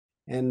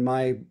and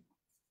my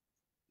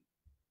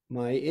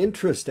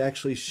interest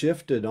actually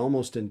shifted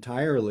almost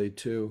entirely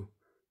to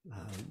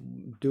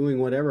doing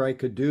whatever I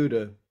could do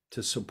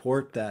to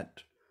support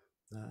that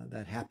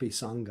happy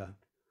sangha.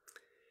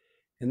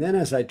 And then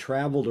as I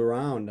traveled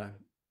around,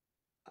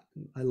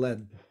 I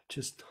led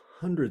just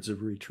hundreds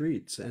of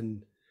retreats,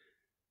 and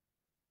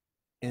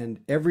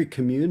every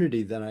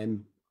community that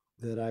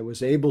I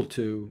was able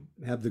to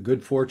have the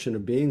good fortune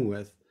of being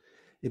with,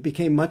 it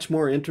became much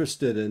more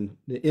interested in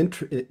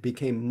it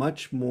became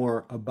much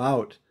more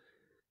about,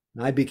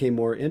 and I became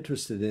more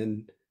interested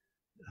in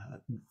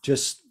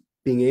just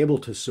being able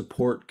to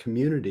support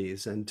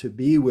communities and to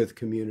be with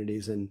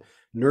communities and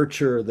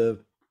nurture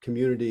the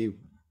community,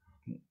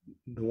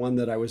 the one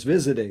that I was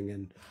visiting,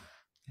 and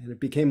it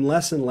became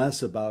less and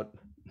less about,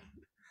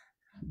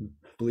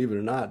 believe it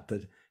or not,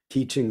 the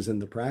teachings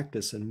and the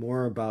practice, and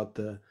more about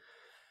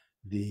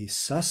the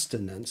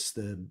sustenance,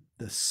 the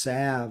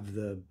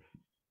salve,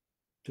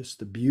 just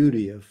the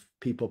beauty of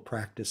people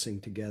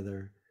practicing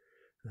together,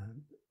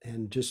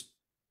 and just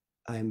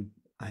I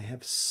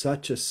have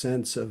such a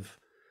sense of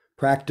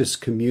practice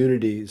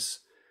communities,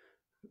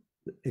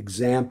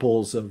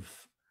 examples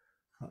of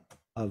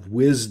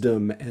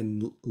wisdom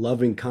and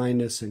loving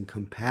kindness and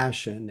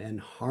compassion and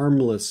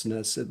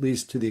harmlessness, at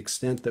least to the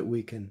extent that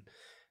we can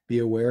be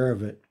aware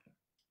of it,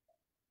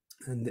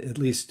 and at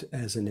least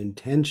as an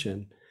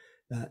intention.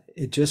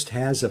 It just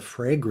has a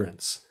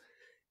fragrance,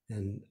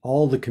 and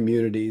all the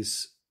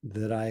communities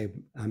that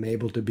I'm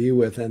able to be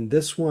with, and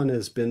this one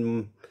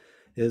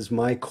is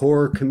my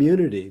core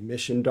community,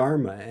 Mission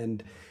Dharma,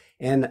 and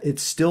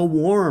it's still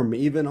warm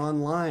even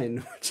online,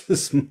 which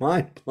is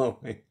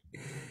mind-blowing.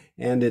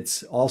 And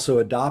it's also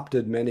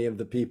adopted many of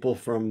the people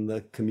from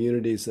the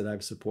communities that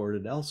I've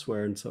supported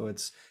elsewhere, and so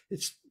it's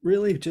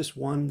really just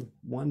one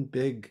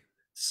big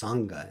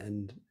sangha.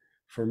 And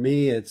for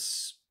me,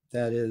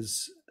 that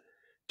is,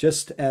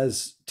 just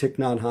as Thich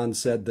Nhat Hanh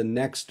said, the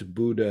next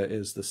Buddha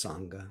is the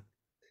sangha.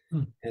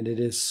 And it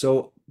is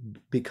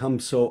become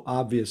so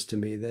obvious to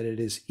me that it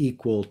is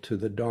equal to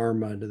the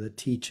Dharma, to the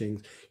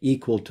teachings,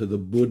 equal to the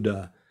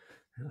Buddha,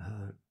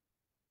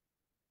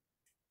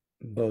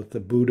 both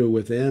the Buddha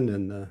within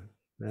and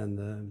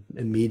the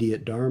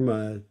immediate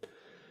Dharma.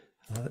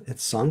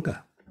 It's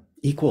sangha,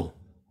 equal.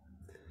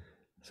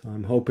 So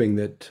I'm hoping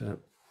that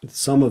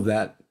some of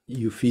that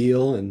you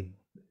feel, and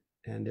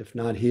if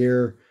not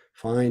here,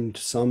 find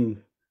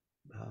some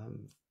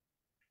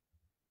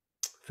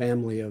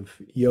family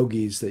of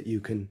yogis that you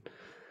can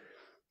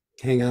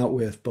hang out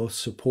with, both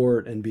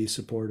support and be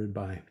supported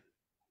by.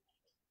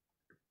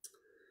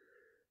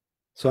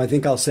 So I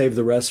think I'll save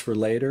the rest for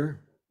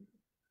later.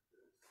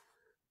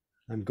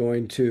 I'm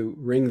going to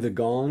ring the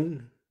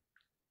gong.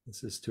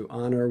 This is to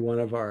honor one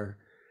of our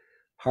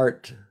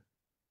Heart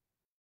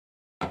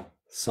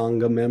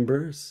Sangha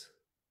members,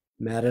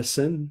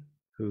 Madison,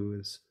 who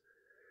has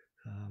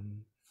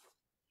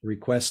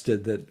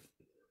requested that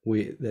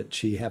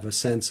she have a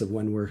sense of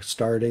when we're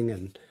starting.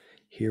 And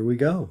here we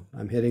go.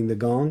 I'm hitting the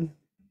gong.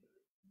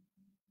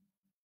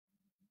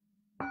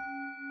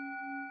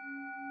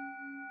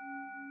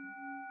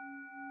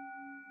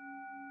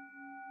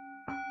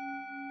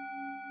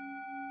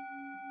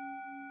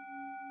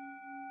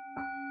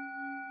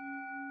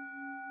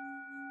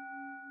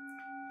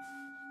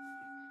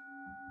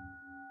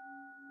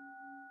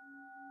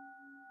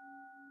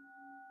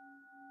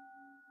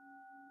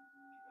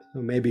 So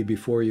maybe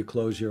before you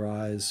close your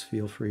eyes,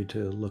 feel free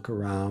to look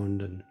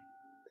around and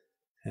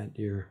at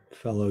your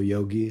fellow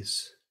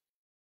yogis.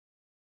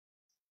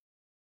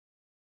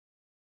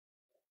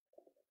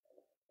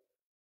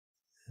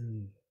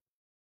 And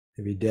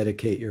maybe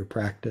dedicate your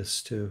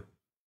practice to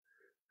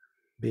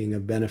being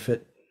of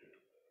benefit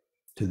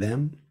to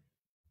them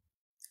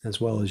as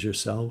well as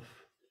yourself.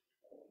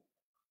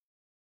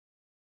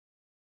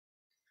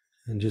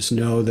 And just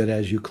know that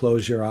as you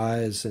close your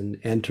eyes and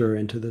enter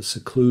into the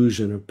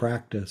seclusion of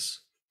practice,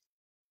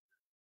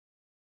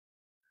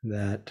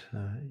 that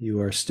you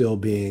are still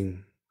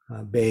being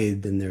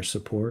bathed in their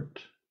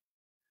support,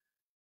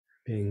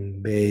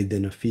 being bathed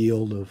in a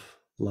field of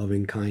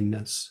loving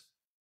kindness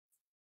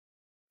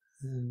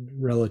and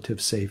relative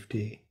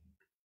safety.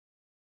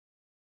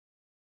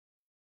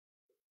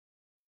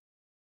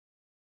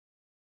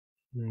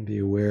 And be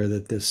aware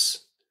that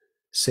this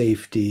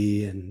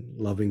safety and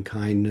loving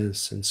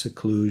kindness and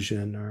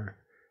seclusion are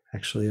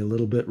actually a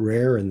little bit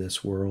rare in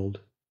this world.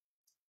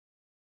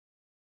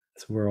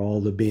 It's where all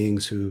the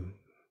beings who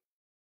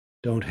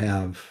don't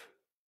have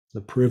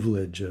the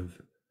privilege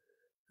of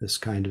this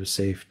kind of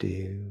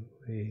safety,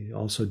 we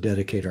also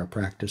dedicate our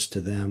practice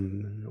to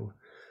them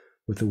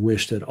with the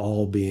wish that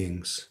all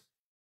beings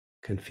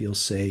can feel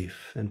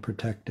safe and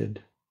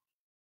protected,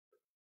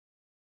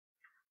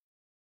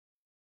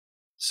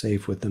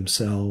 safe with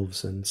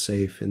themselves and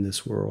safe in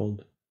this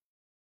world,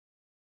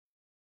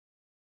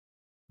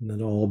 and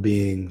that all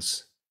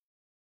beings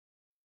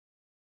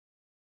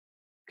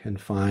can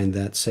find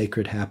that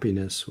sacred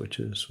happiness which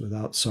is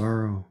without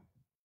sorrow,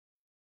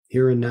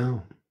 here and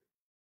now.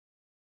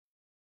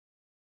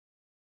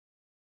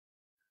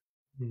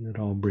 And that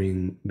all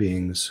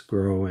beings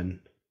grow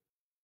in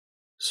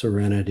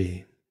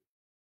serenity.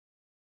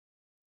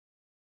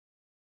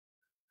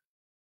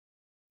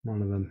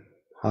 One of the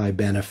high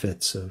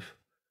benefits of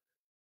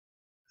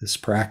this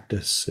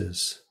practice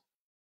is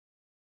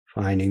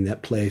finding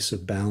that place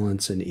of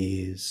balance and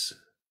ease,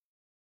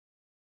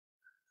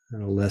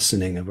 and a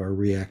lessening of our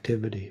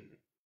reactivity.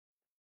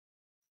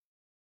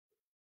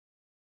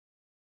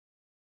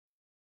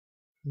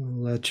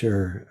 Let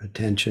your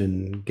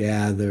attention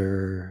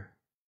gather.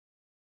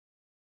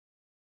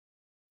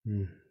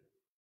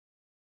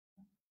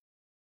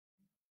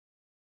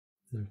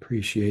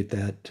 Appreciate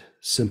that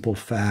simple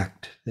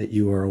fact that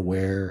you are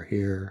aware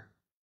here.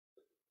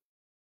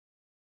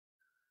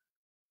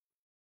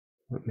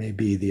 What may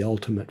be the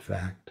ultimate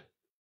fact.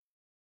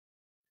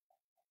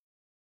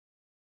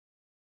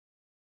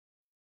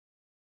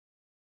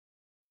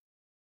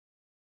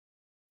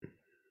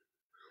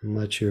 And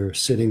let your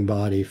sitting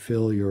body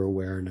fill your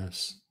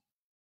awareness.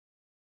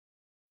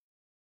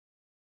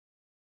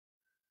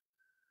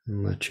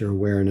 And let your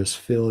awareness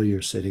fill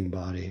your sitting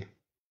body.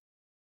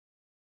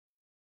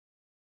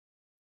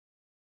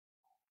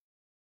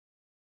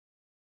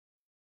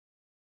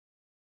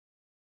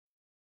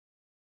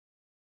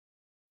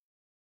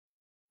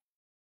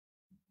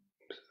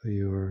 So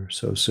you are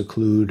so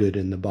secluded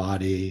in the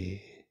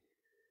body,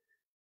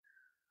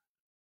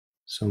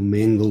 so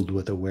mingled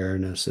with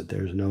awareness that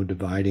there's no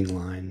dividing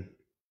line.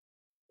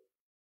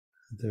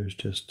 There's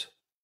just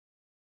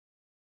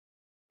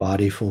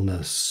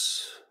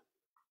bodyfulness.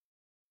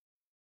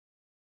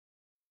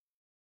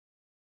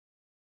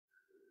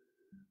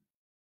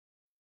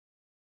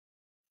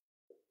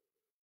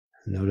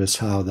 Notice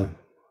how the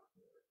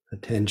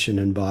attention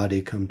and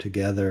body come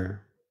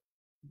together,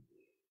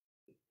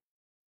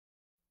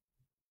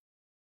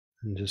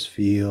 and just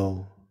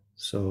feel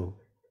so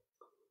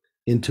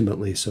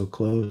intimately, so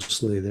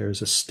closely.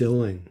 There's a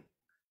stilling.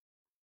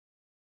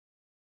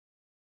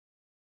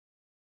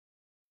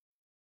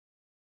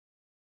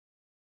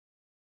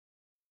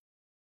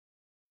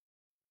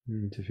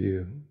 And if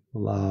you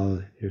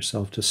allow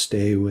yourself to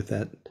stay with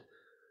that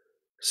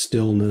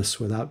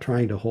stillness without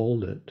trying to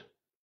hold it,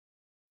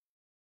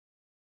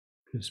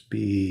 just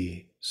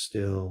be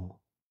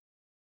still.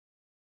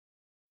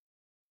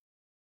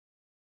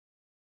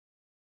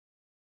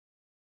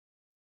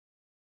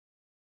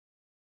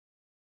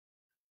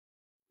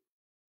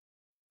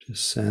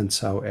 Just sense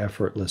how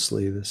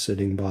effortlessly the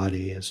sitting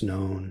body is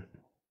known,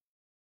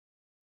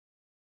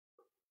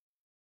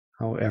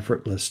 how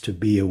effortless to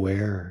be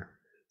aware.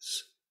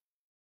 It's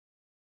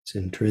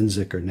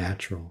intrinsic or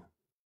natural.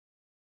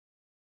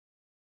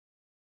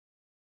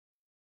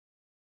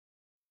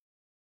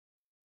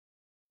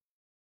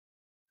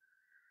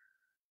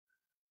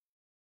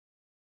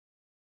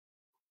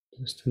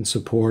 Just in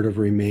support of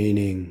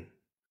remaining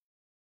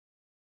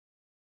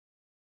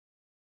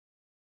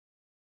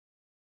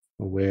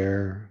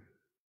aware,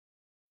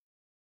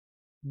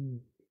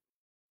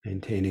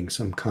 maintaining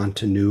some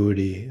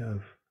continuity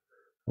of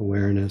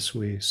awareness,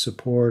 we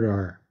support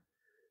our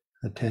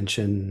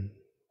attention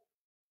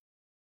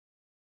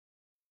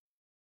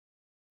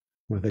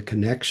with a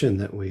connection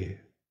that we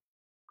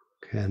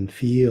can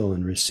feel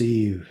and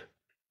receive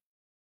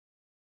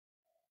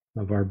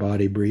of our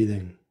body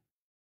breathing.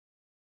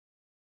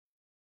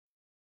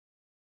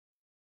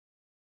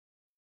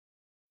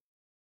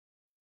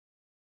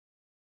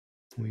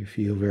 We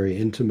feel very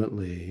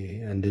intimately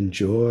and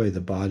enjoy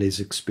the body's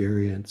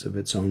experience of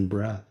its own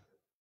breath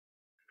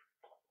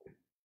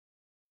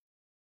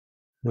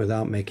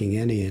without making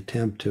any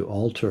attempt to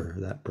alter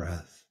that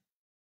breath.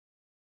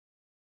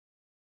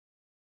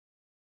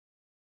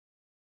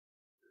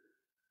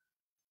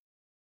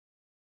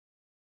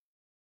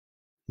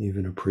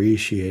 Even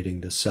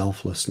appreciating the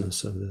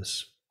selflessness of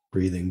this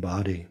breathing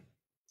body,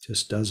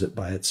 just does it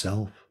by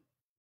itself.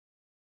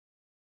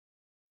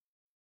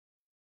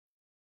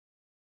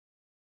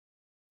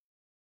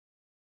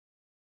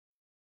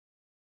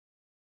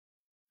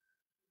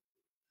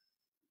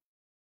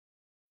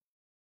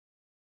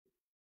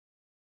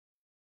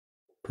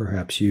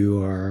 Perhaps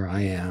you or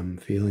I am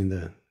feeling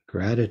the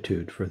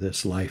gratitude for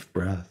this life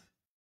breath,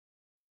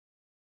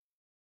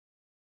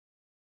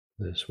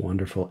 this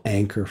wonderful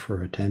anchor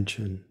for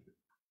attention,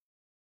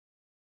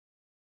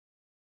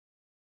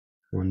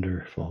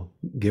 wonderful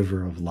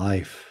giver of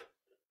life,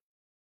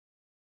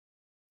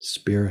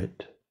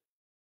 spirit.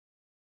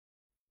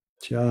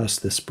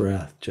 Just this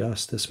breath,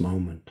 just this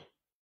moment.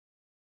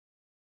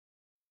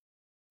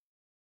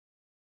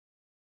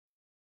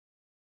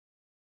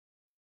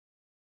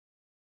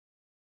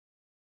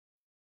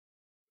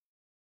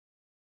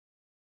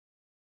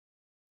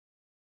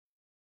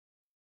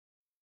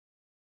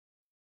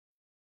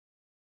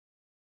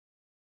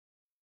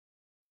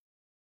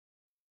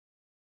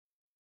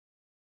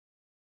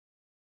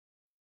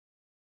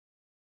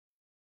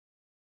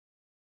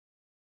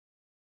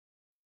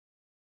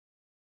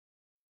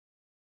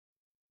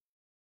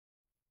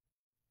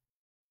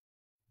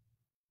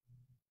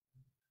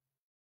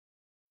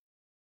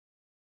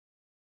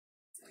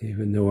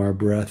 Even though our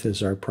breath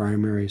is our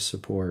primary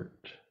support,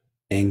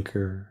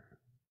 anchor.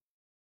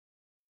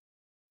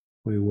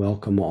 We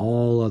welcome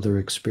all other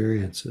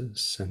experiences,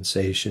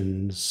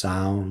 sensations,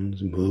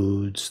 sounds,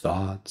 moods,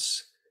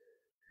 thoughts,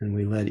 and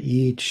we let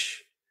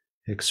each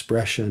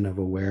expression of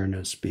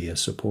awareness be a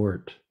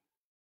support.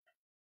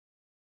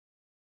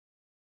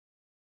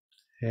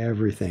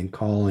 Everything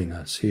calling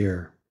us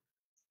here,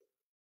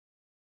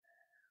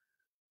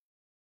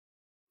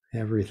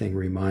 everything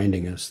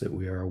reminding us that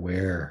we are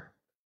aware.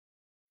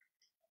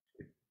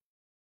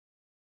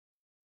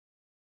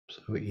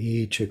 So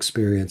each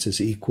experience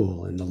is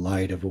equal in the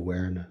light of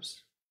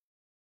awareness.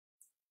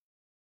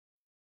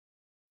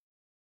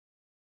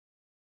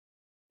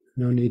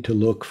 No need to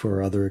look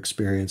for other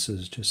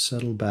experiences. Just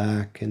settle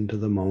back into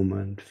the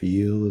moment,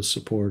 feel the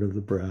support of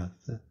the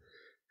breath, and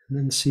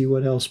then see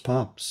what else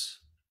pops.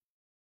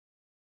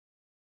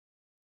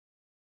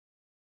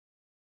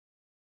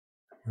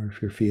 Or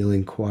if you're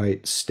feeling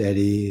quite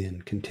steady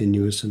and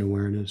continuous in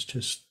awareness,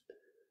 just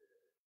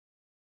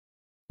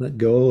let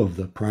go of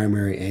the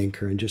primary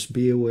anchor and just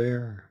be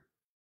aware.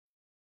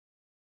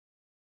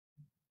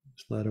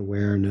 Just let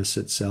awareness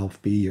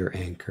itself be your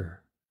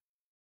anchor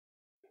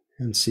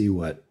and see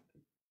what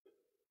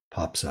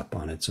pops up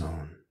on its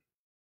own.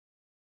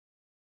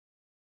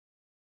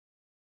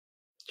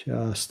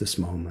 Just this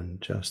moment,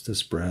 just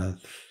this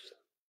breath,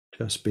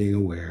 just being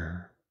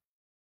aware,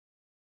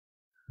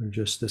 or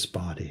just this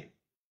body.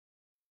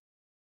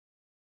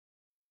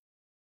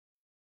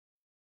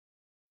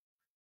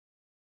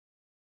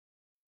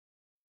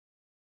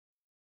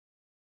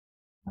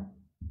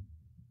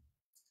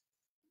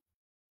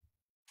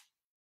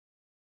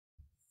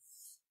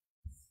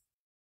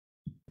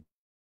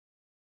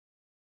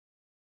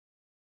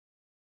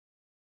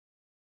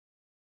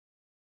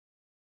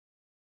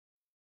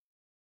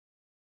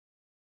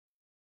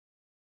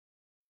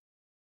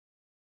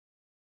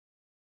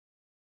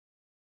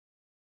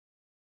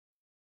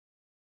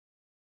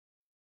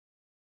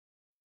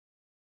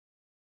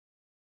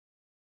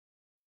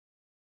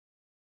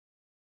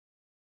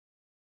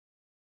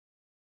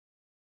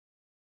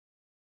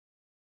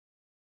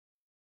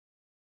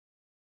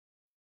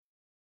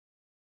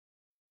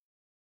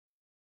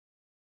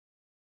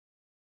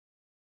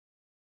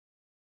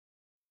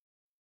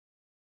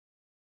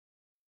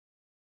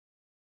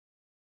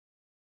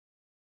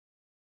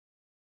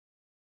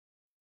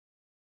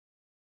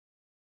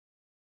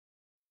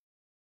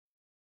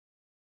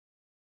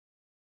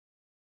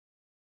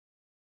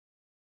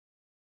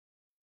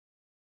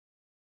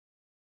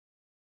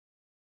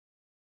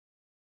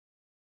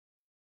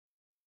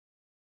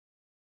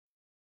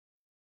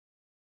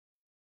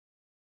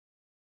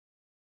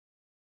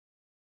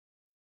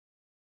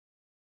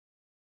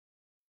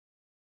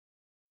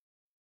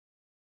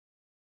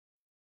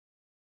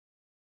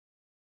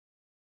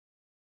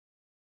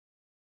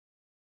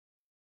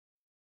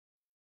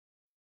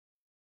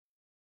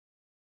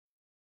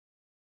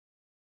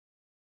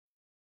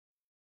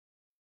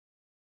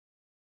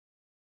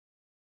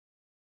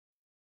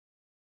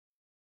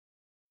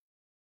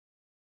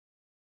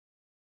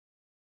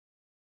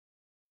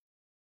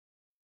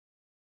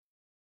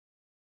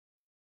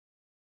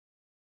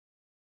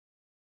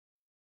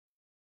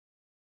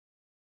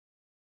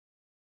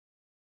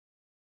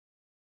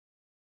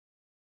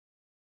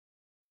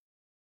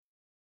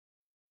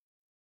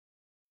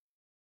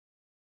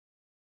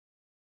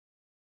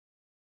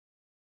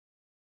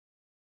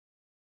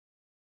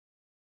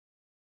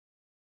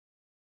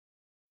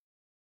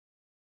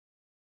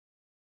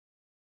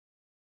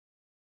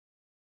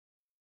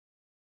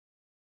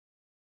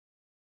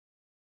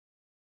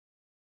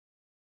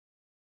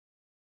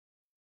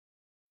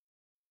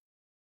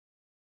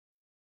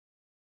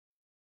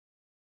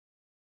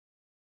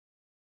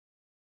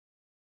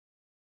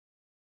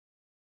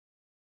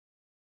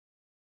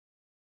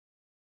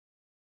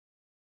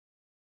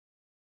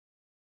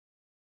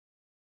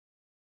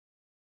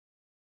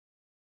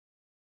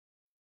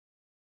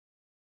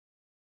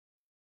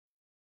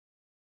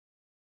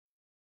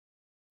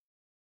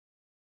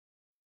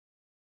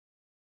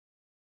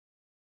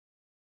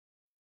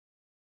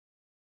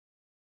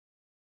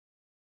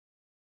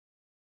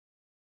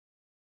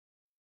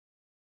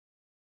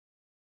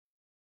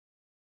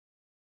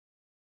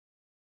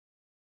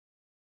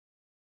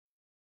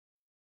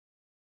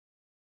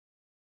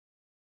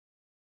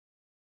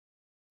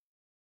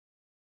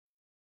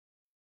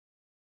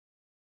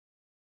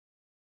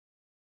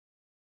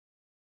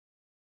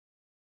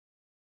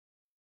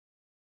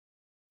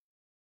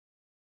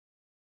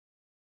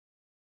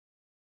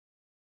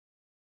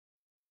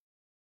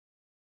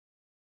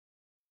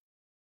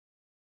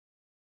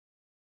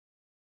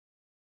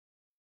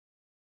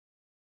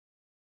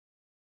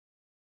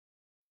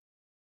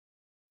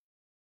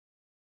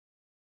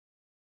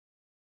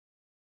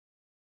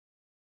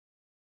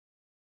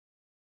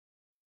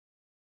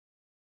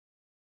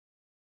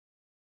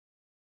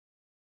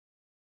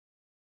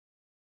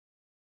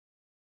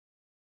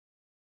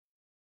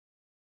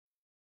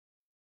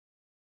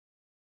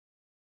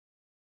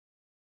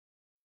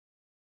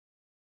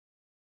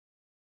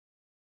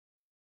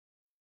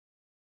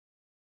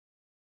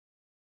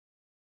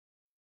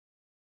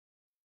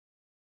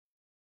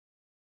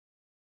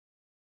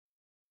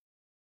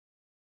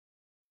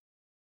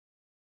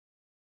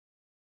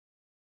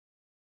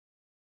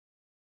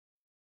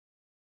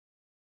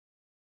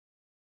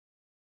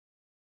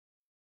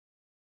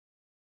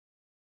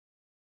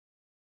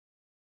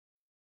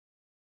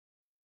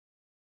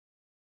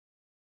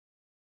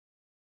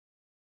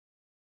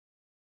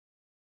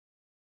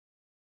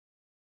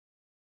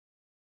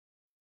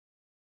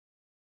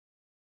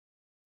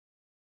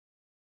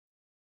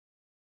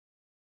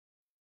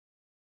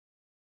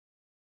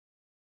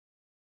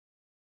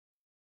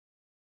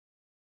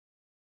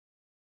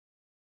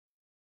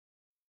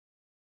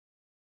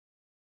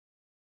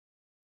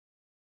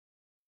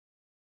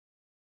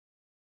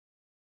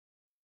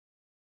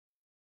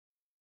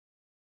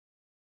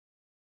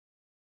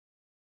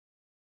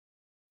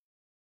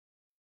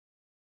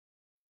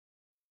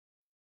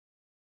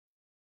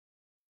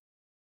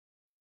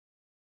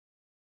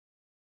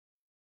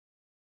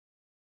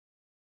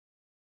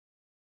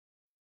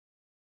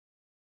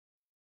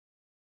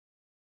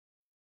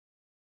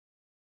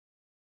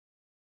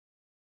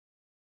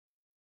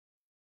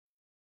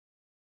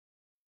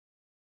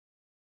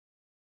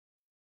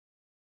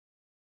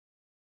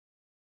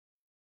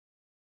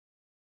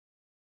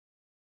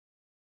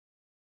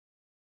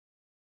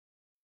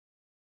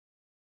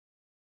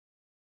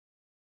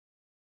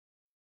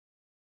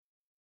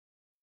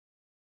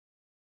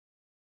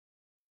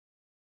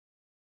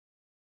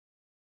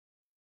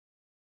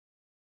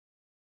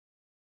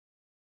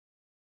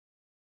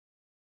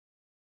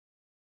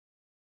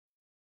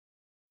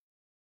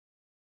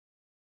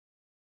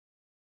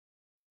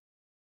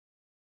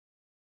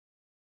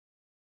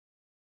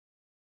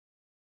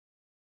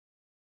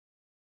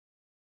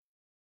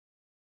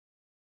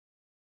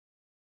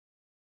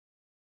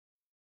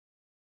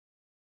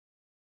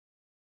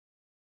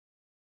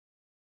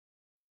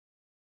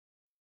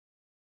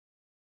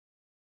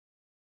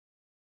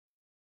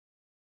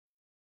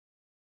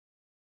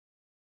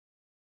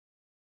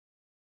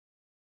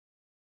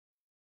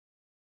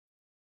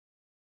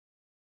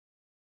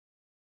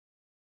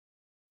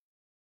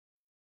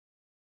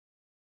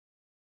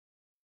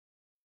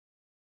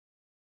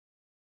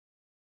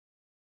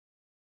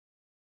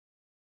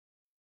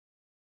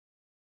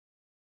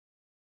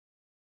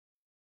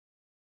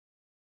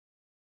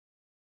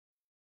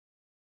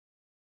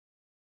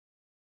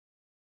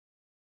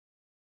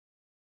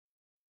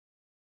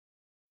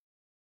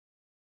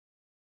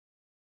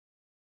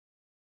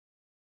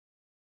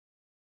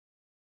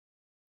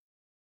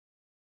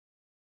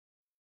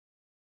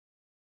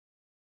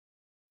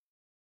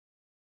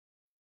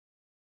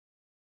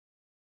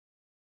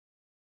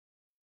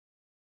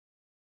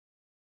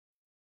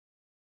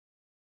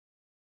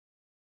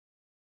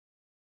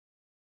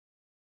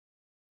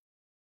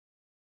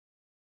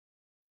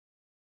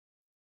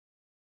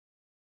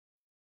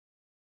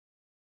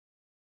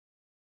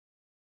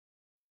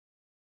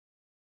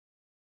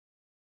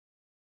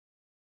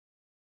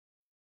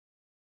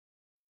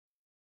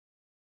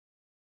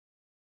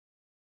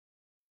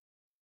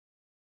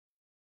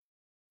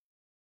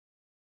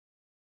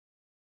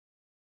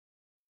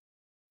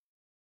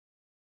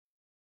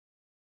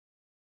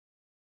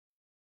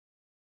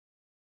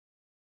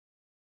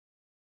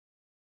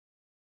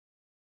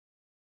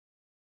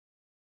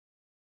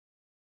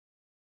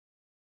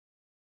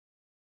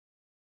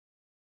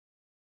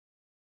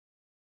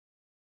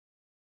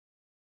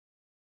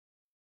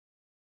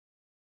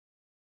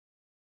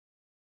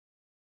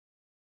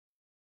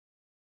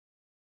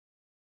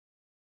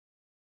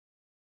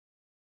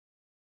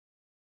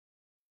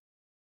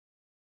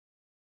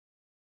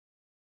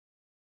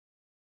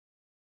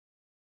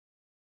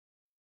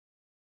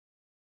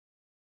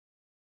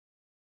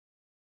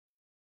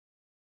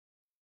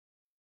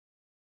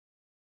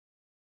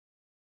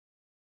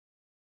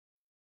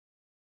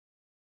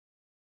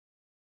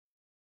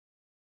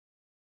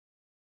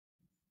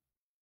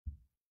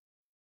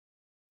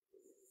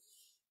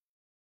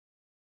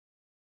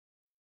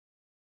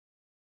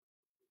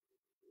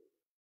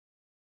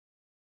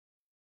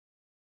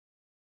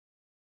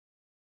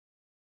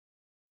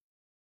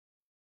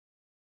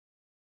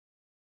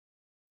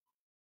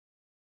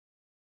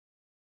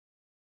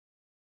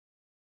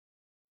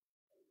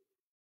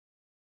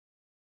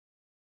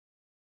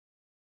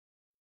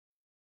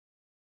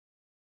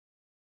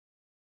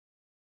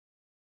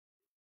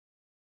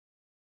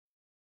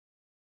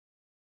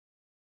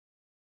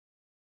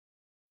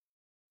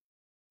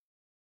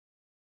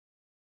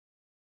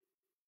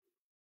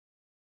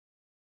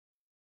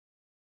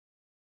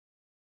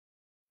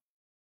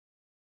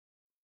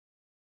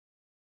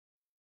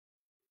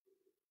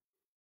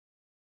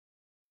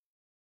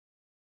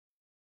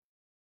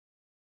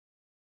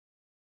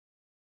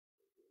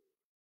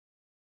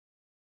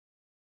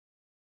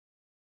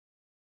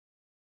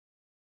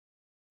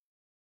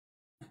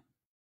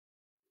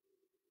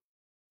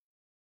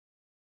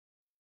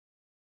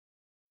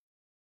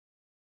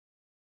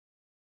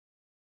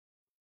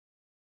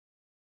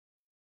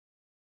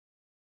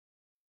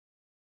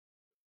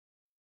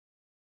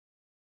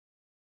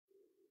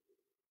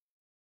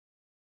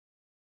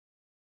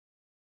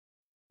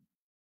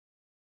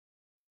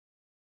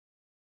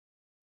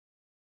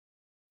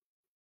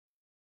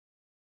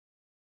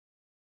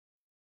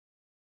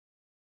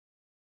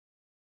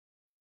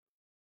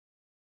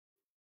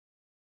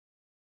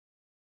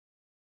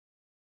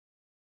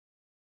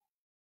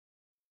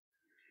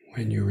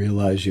 When you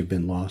realize you've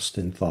been lost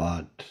in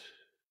thought,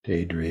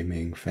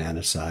 daydreaming,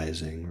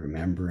 fantasizing,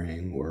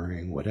 remembering,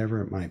 worrying, whatever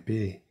it might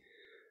be,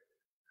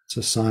 it's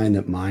a sign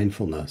that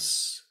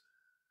mindfulness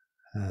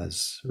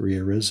has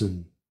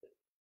rearisen,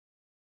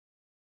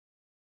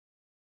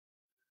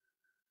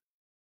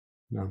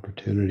 an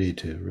opportunity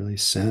to really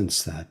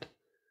sense that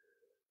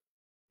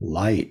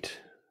light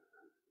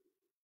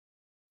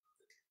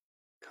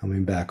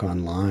coming back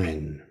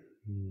online,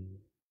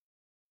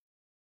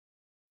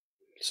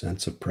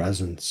 sense of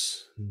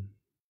presence,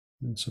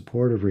 in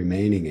support of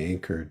remaining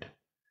anchored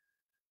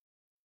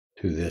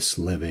to this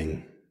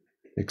living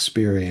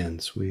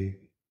experience. We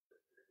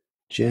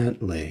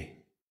gently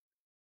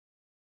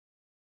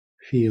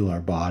feel our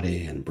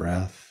body and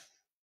breath,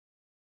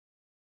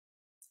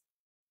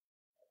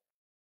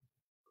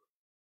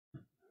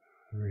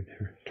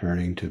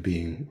 returning to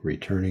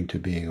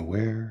being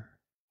aware,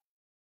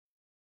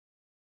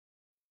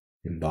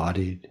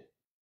 embodied.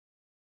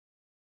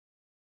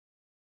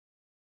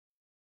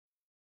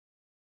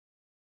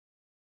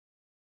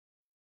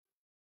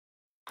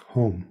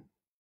 Home,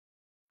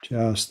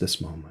 just this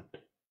moment.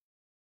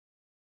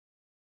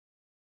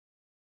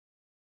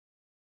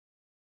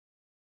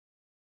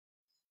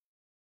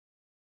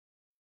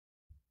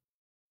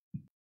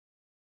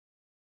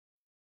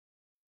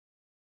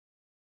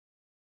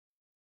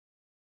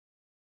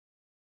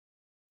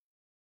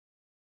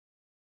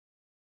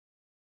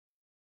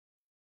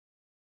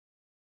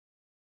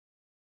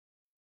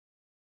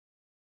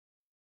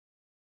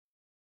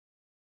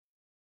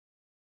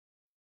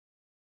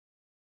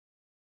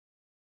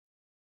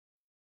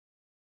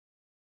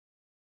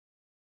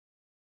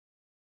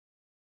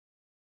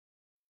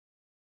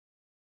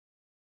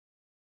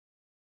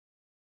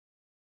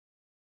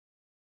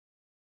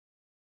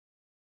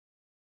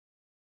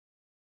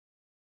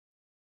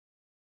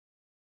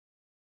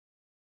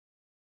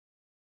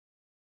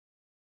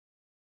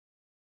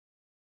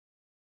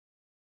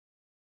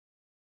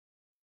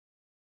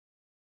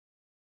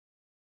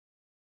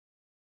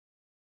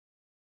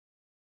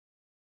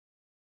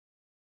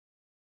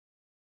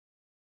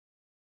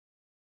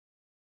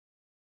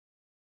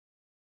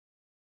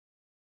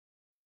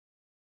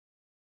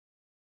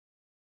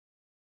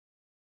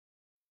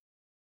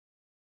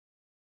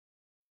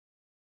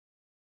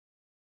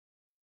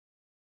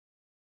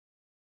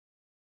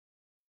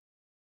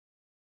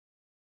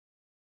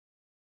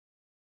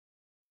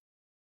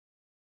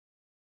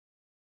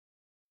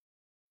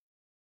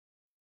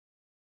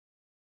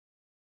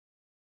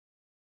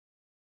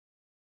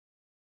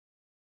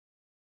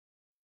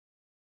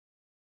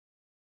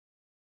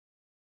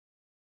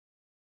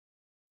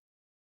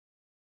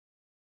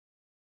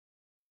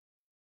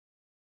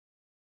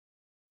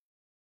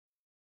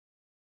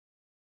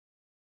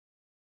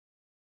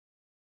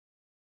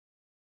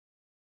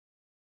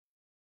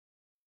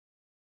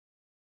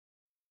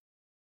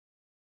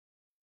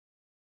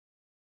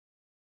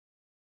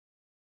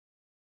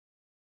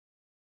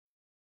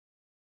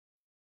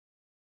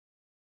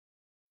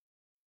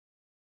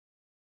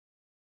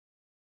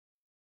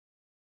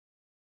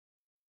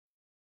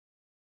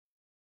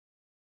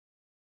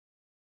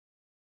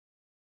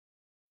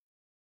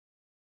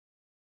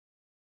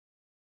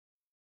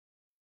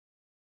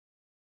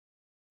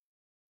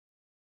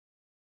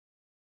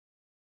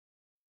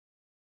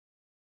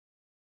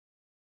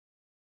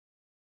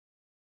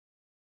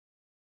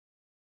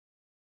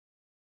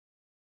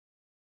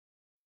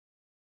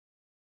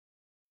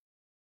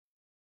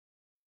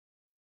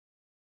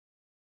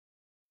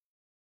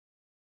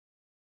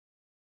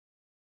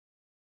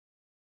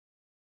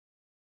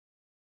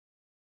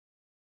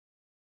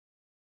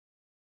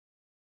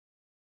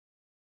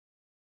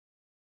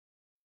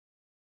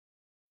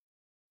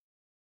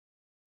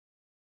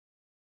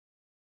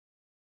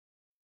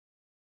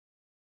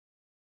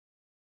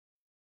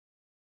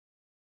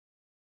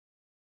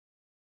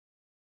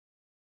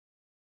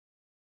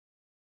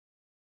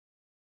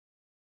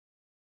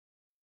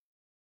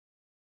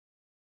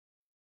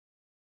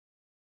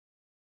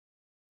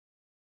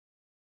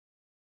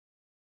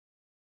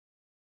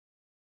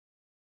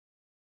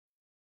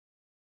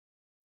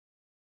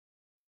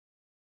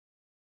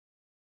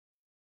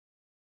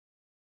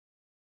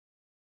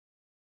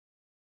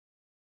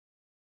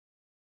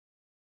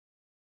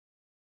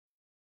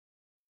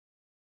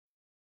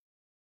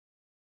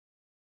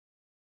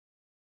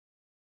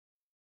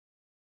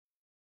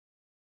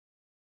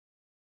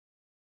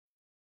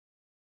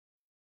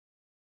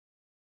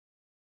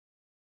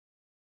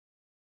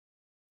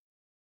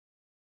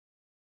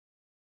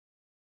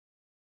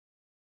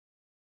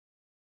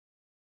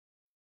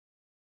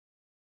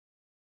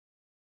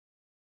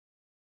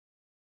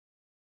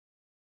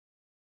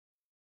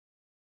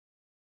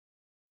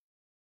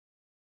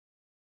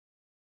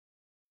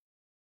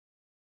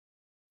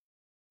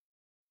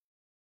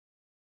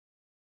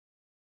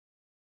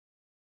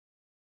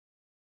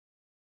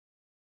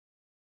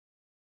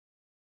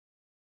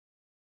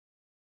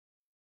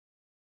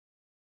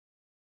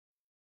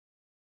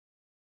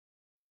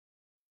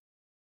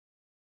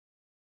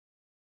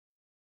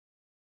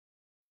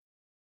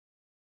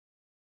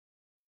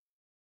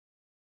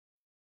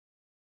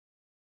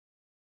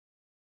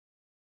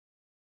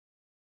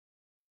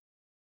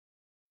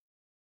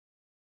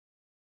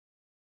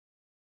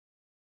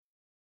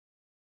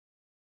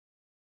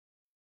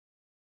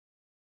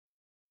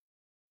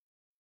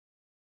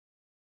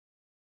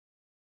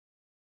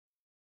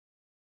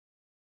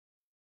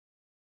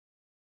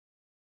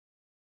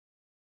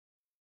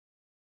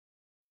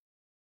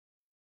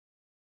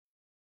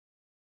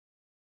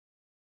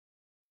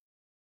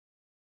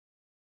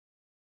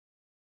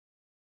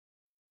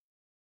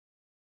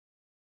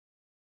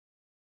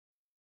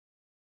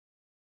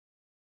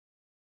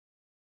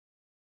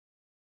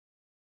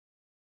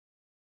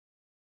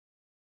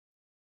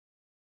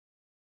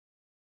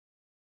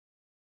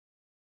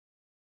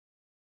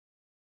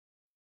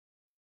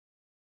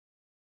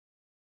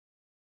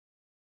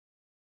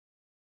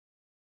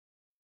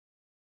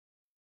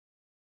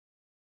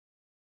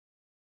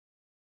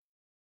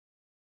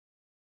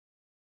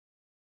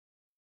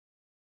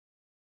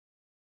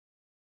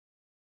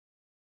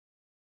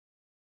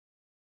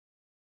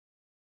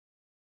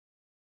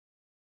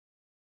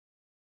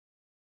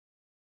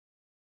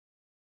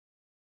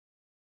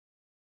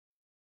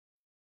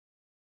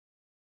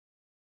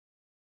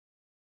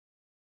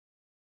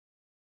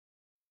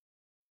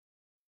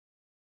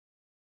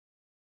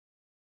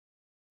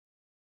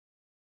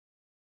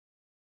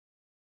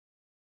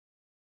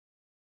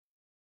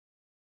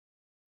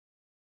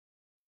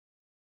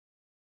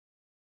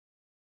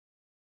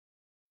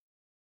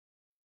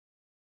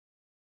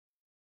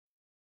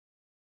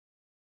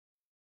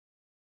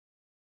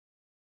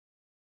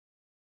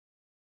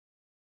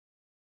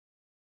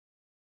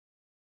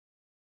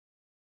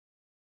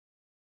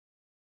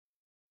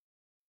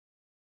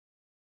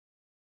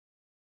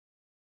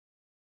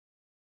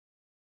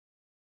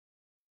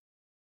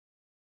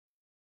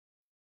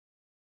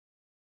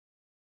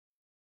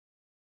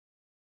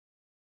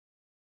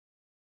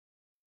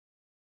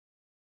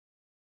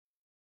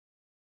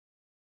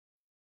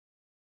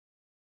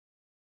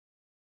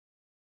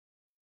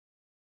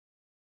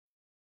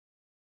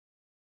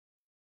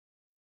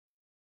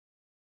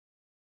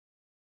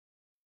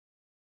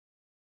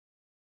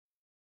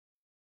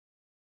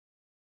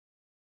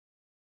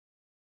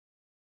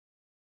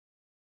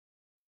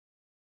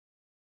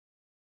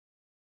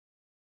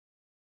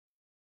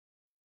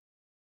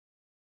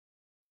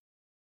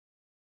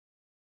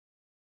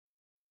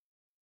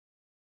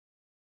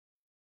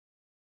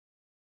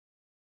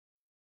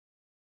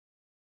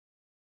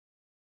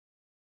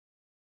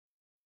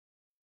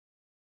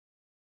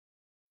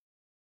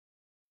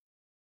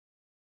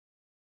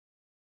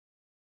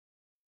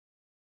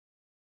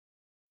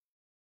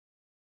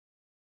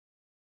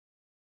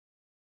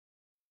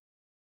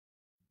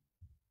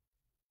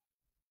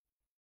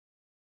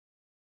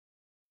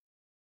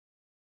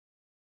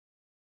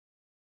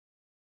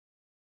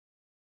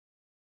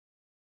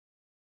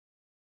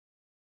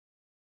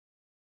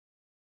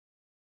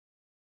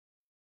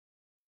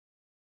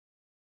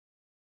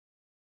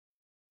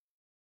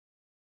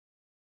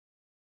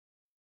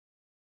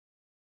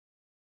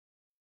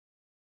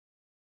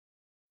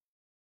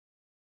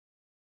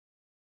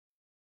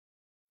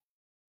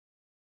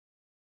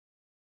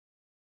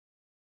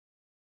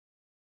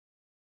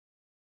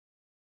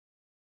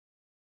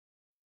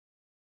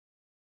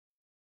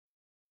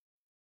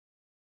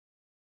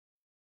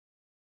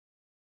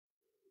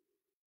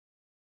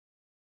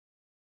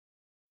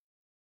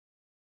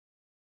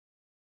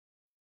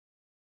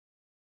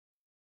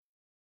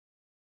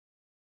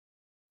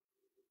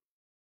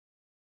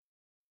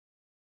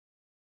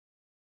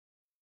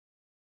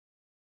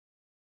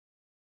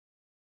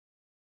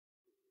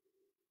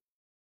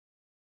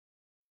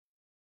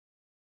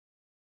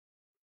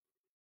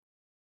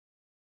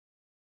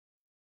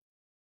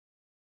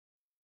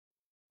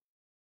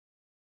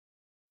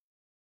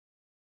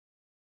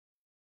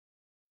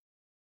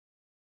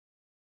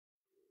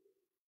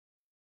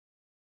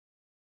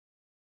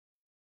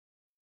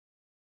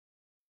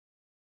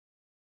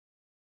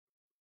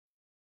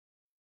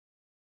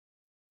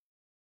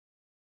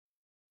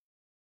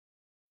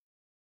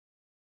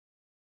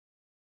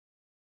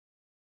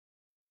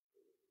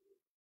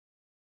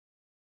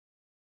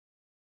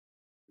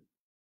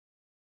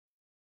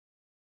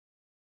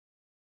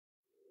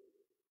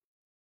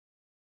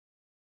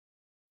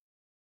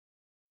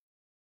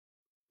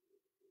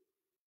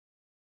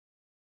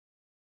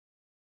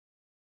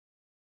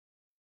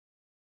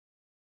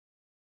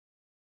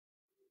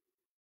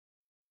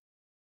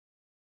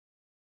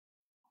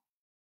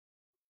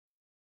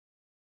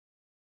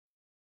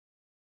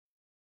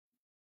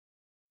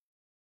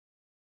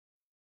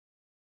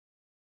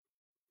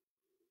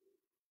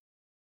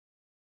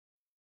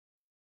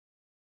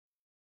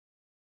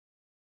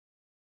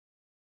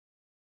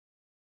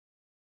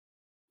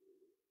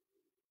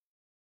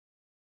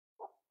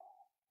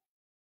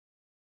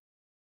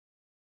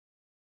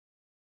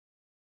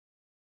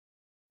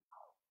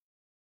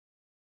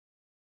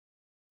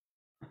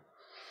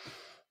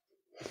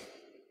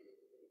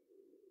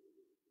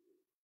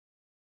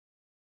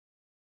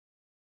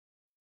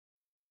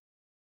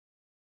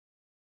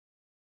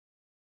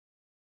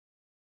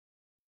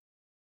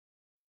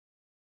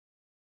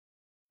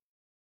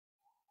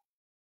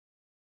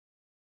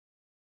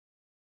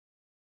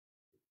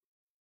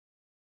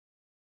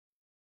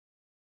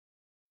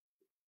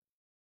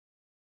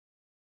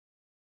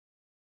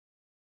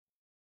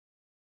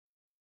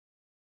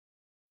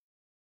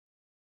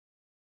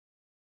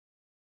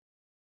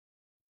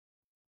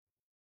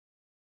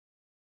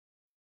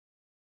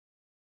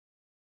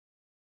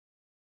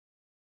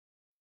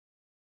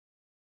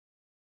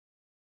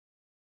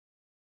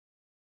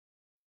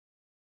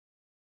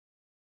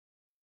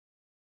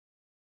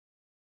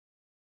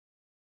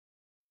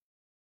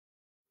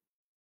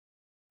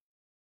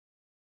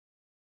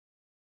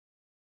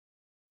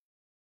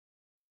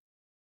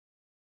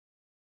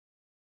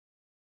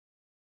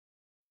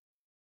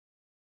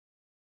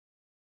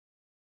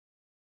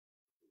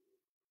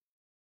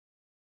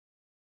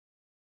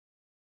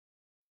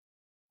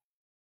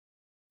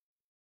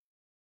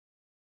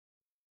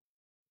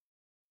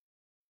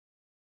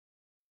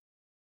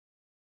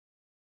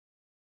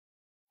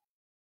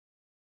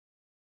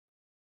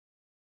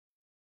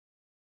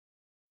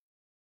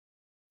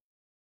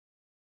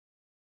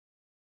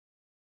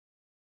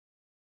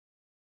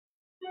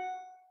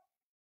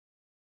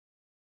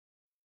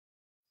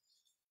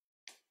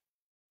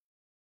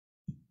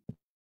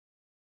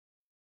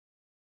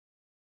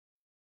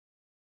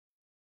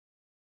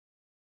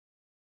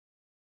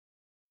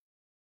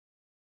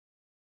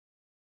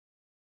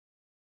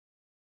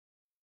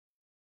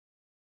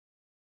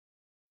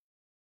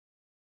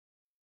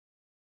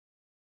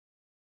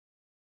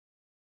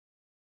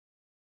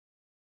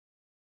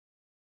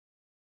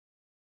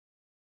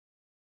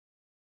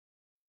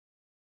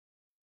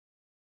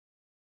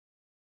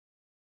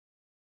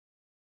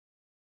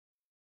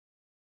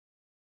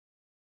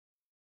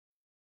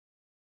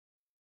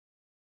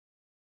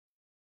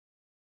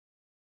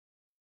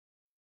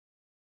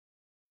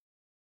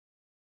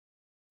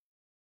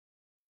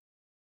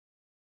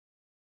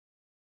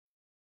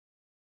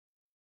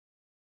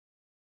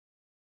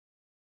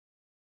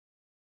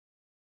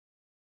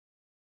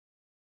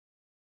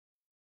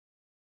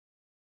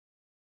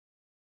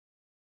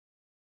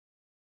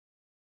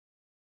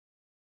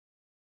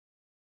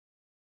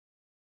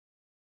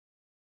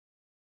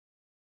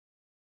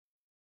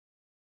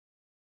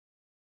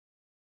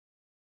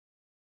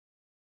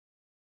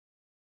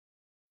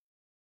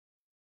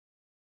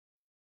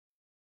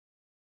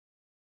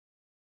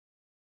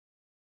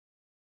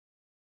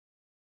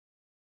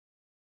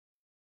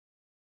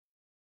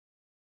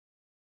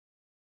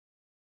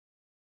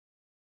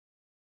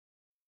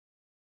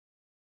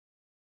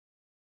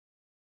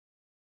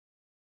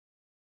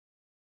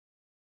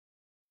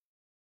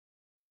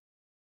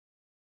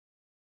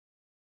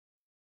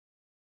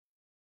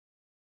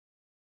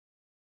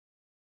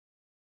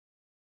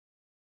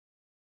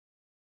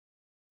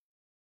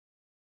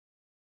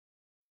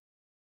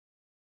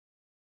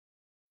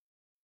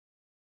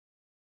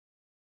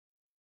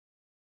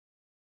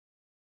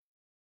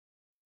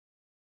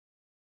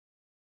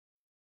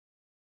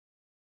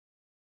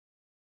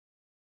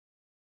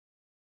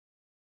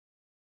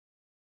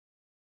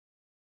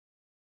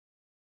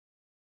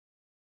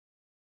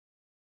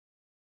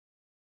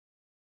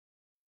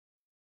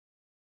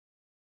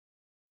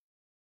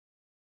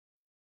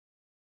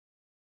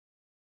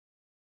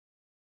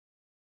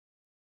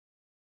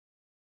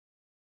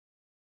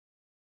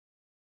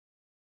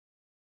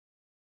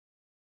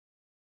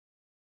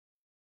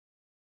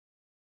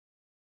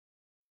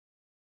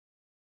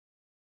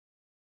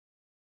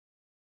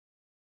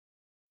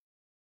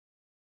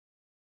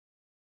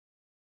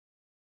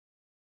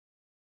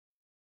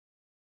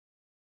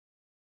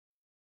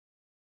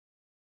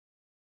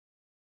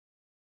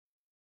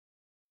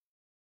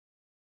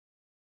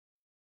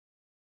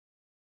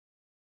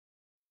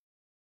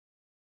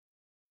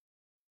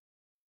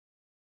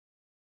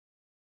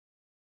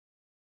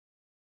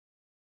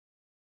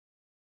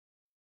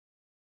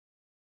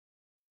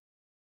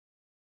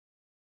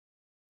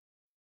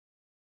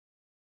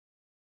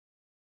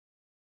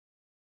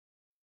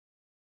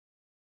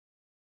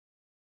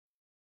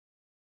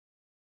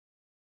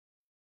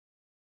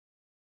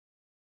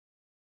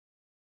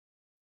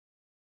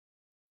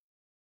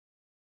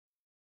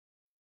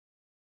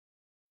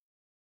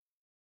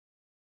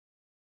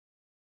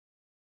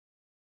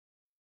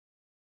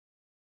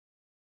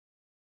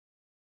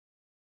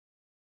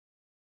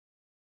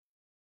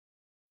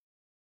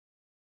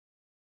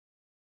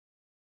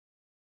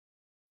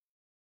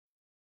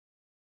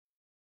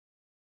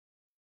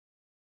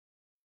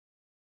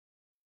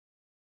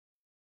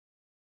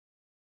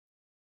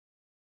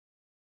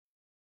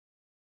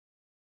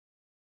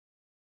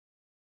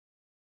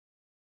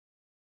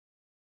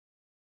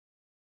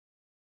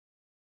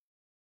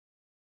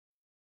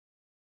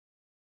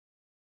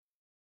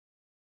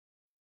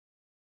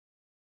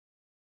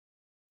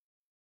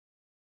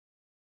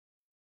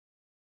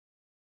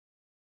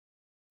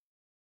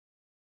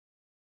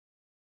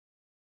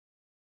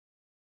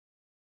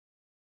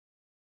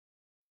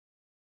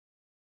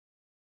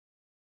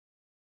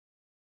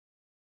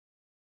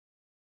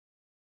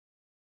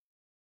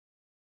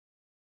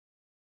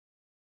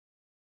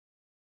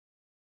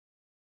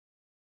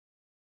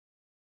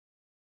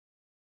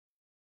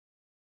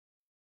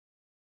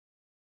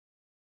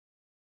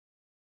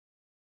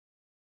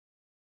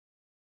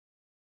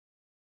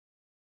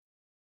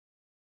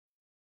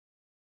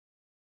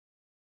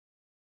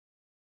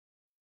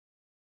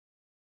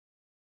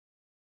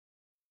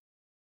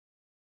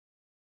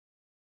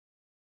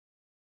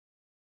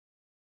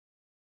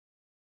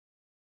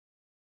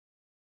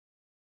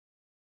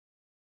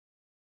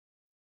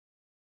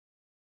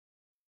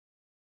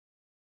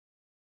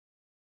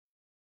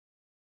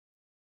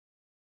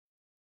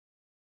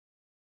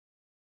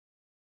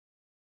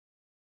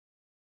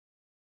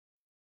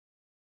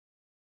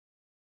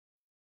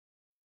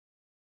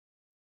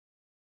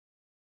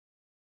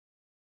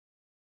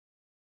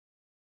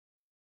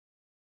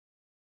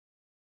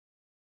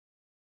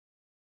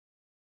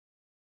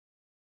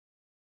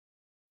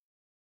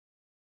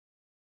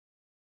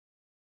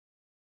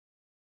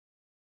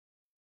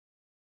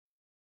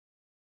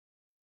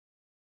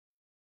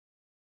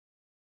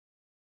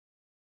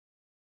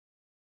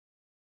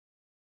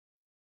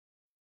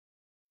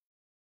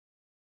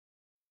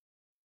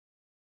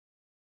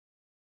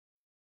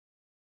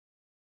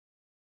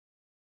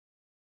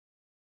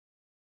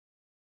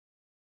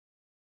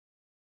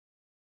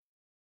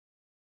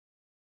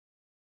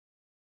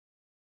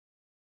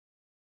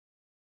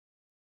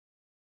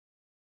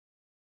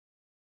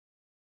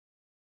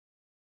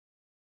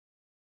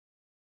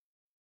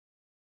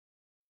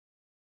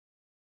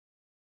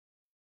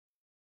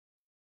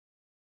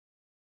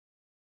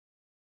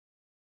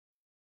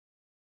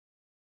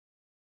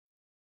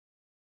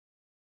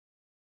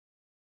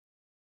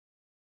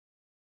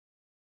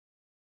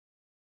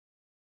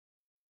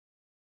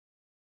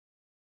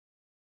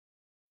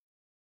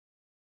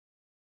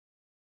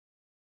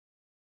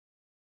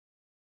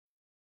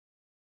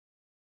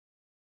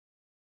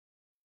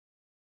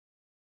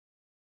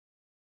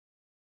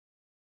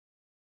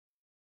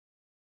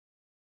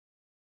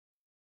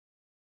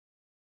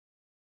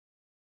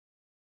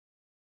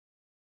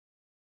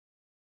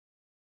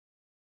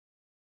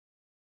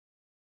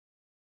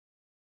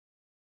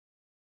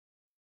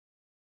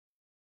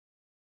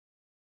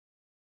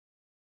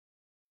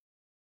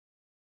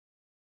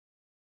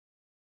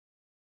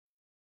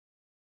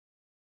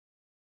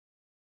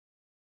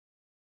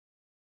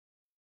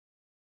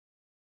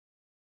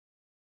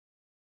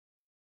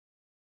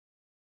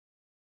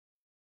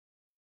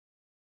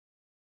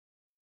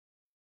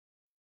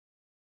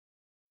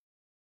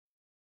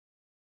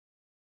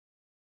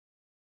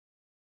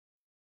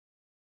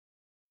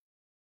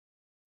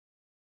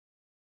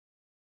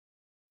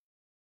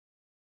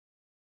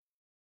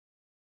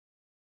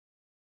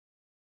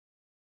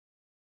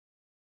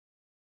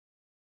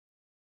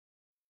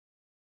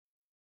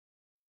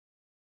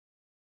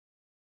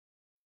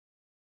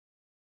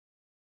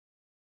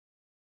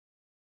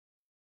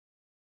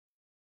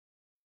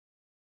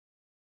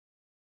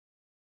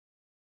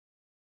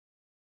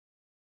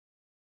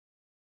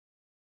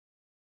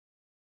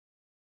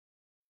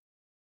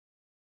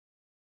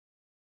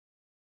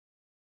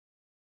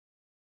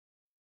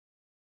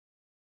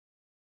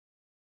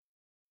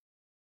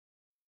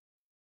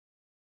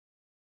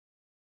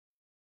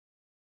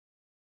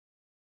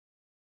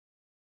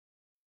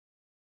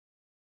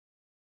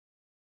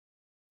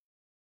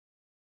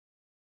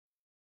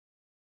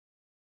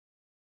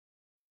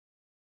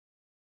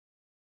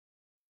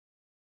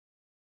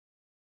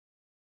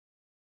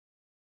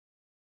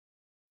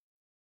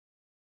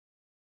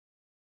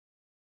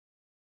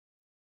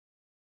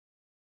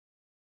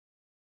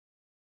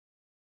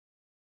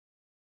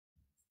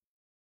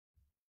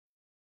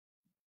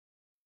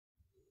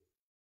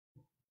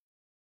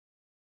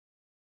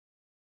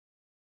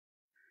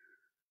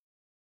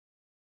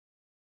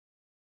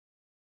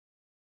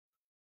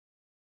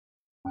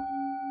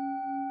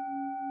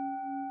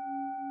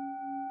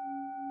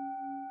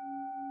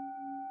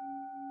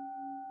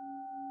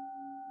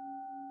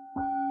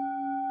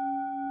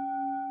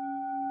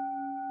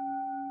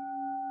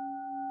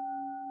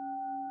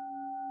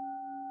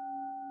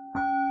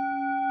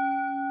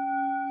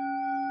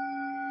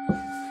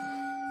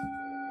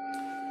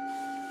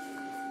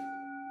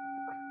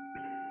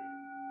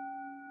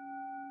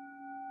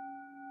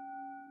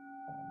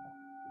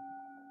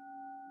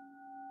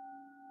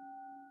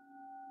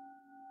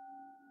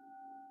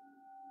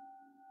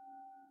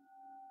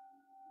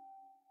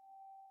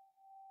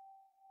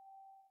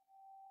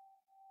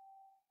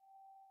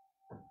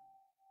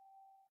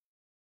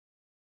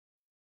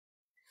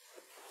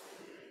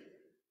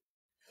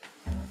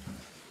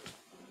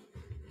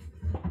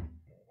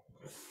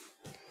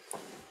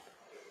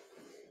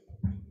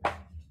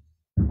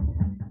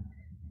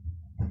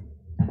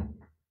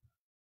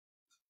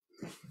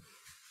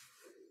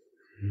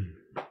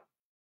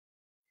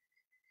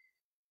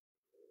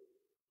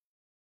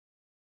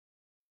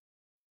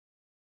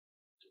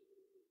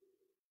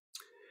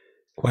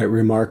 Quite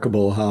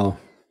remarkable how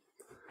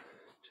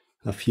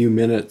a few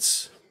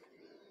minutes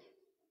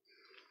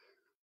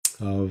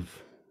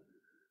of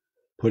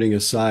putting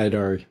aside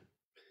our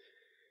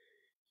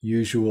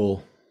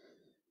usual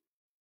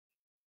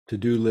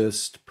to-do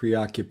list,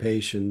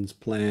 preoccupations,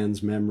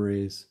 plans,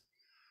 memories.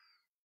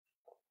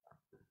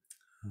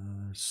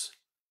 Uh,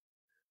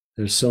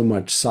 there's so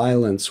much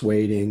silence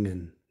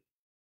waiting,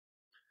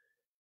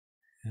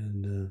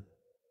 and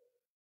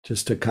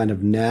just a kind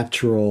of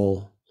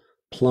natural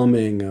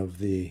plumbing of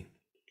the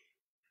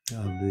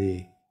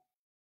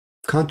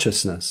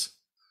consciousness.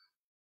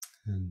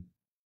 And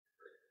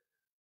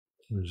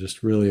I'm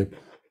just really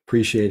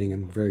appreciating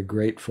and very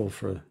grateful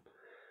for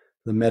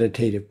the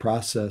meditative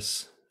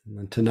process.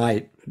 And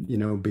tonight,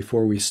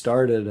 before we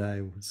started,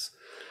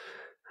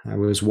 I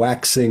was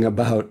waxing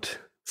about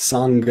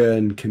sangha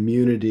and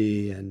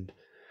community and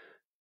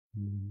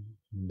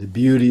the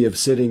beauty of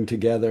sitting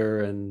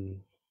together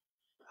and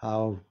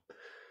how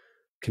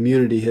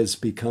community has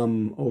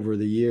become over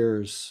the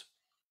years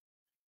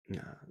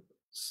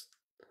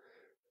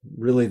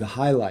really the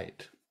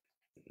highlight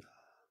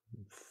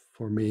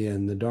for me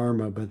in the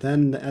Dharma. But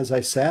then as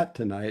I sat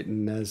tonight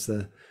and as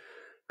the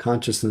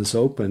consciousness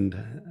opened,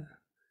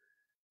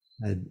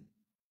 I,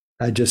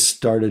 I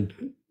just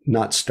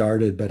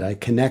but I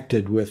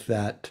connected with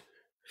that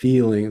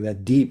feeling,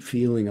 that deep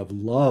feeling of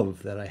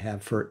love that I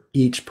have for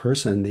each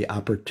person, the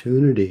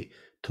opportunity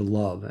to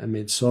love. I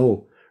mean,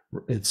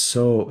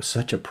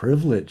 such a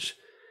privilege.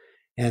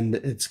 And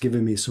it's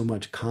given me so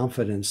much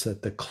confidence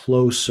that the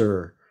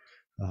closer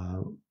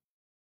uh,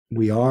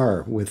 we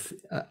are with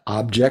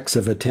objects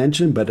of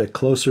attention, but the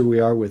closer we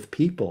are with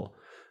people,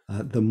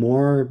 the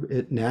more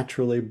it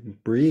naturally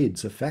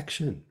breeds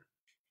affection.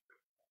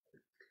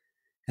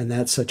 And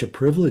that's such a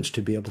privilege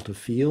to be able to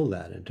feel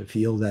that and to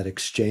feel that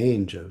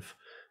exchange of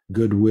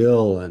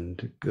goodwill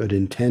and good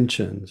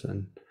intentions.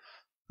 And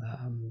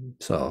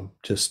so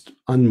just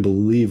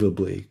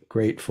unbelievably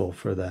grateful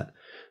for that,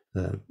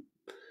 the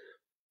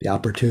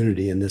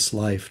opportunity in this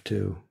life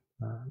to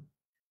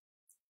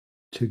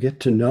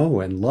get to know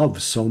and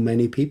love so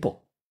many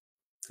people.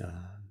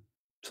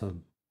 So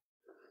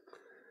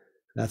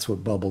that's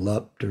what bubbled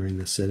up during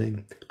the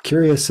sitting.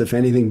 Curious if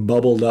anything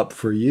bubbled up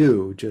for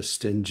you,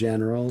 just in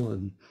general,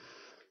 and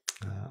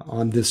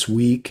on this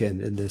week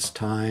and in this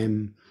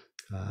time.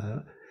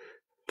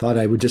 Thought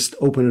I would just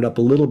open it up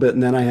a little bit,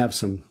 and then I have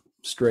some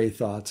stray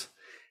thoughts.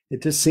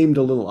 It just seemed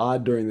a little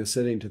odd during the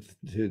sitting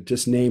to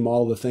just name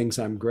all the things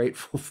I'm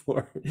grateful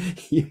for.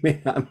 You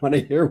may not want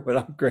to hear what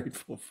I'm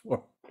grateful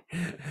for.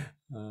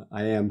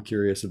 I am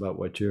curious about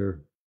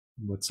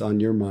what's on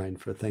your mind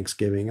for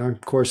Thanksgiving.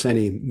 Of course,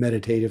 any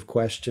meditative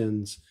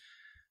questions,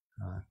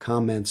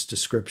 comments,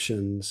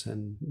 descriptions,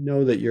 and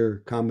know that your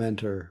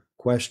comment or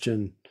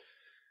question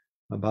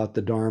about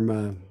the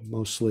Dharma,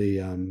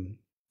 mostly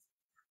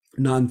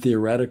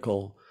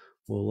non-theoretical,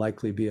 will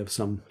likely be of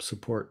some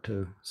support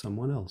to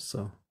someone else.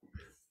 So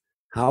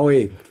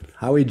Howie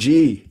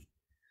G,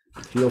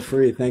 feel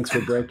free. Thanks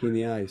for breaking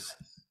the ice.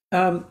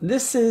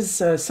 This is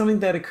something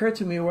that occurred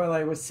to me while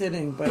I was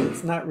sitting, but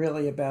it's not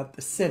really about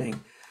the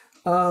sitting.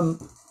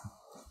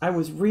 I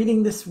was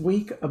reading this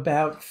week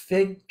about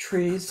fig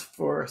trees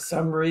for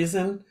some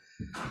reason,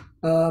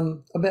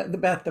 about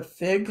the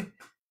fig,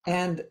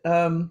 and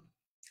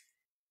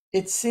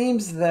it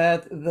seems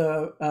that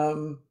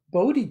the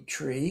Bodhi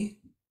tree,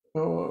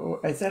 or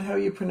is that how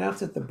you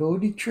pronounce it? The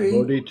Bodhi tree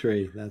Bodhi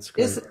tree, that's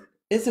great.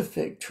 is a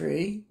fig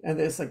tree, and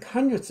there's like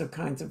hundreds of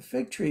kinds of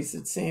fig trees,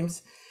 it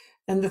seems.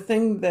 And the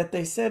thing that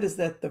they said is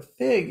that the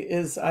fig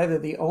is either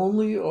the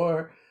only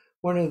or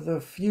one of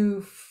the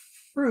few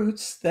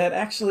fruits that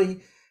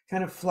actually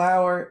kind of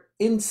flower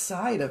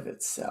inside of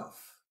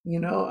itself.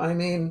 I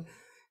mean,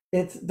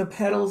 it's the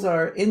petals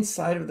are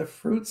inside of the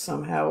fruit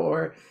somehow,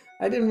 or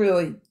I didn't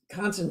really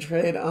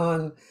concentrate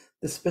on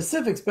the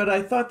specifics, but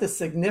I thought the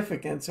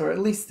significance, or at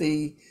least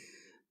the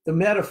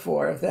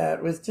metaphor of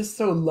that was just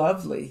so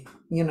lovely,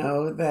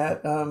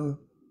 that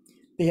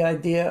the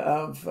idea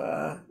of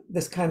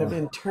this kind of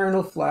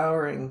internal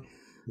flowering,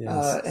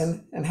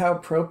 Yes, and how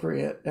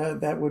appropriate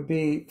that would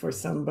be for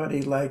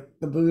somebody like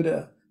the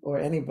Buddha or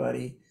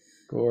anybody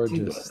to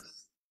gorgeous. to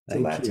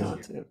Thank latch you.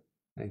 onto.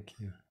 Thank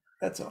you.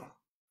 That's all.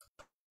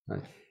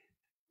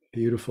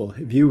 Beautiful.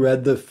 Have you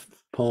read the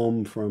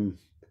poem from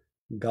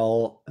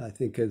I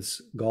think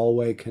it's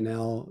Galway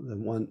Canal,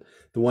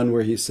 the one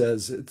where he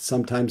says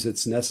sometimes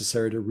it's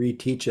necessary to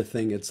reteach a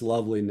thing its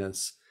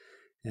loveliness,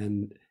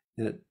 and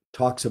it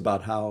talks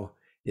about how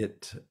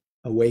it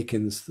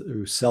awakens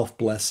through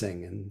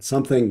self-blessing, and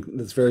something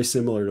that's very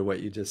similar to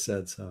what you just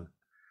said. So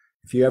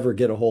if you ever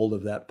get a hold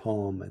of that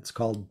poem, it's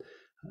called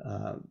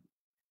uh,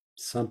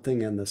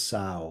 Something in the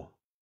Sow.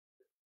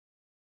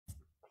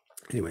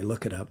 Anyway,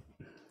 look it up.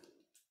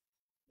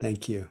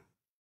 Thank you.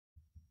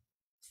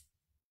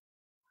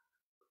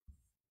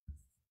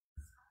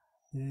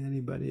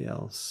 Anybody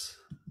else?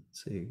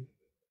 Let's see.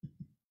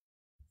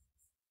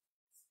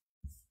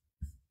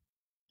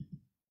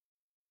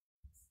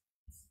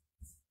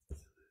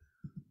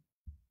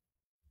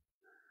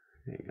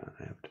 Hang on,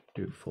 I have to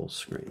do full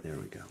screen. There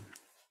we go.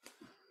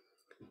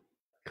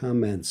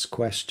 Comments,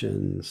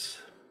 questions,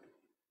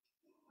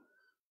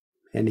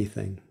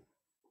 anything.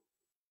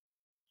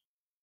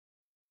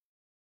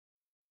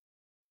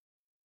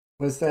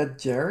 Was that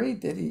Jerry?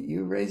 Did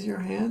you raise your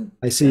hand?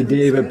 I I see didn't see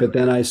David, it. but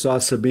then I saw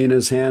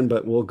Sabina's hand,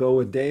 but we'll go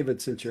with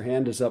David since your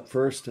hand is up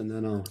first, and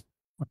then I'll.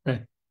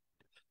 Okay.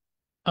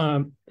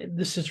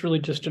 This is really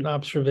just an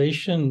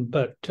observation,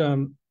 but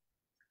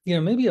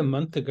maybe a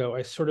month ago,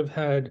 I sort of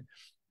had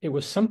it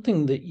was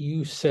something that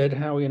you said,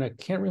 Howie, and I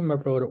can't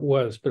remember what it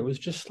was, but it was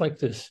just like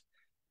this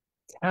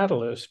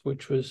catalyst,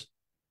 which was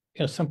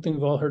something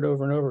we've all heard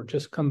over and over,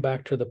 just come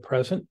back to the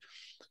present.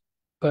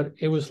 But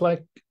it was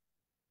like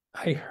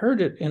I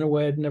heard it in a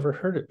way I'd never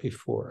heard it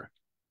before.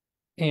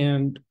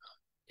 And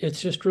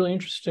it's just really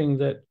interesting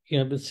that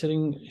I've been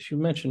sitting, as you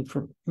mentioned,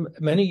 for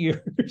many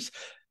years,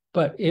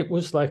 but it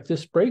was like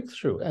this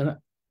breakthrough.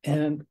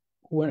 And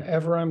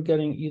whenever I'm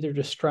getting either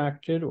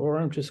distracted or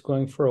I'm just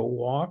going for a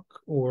walk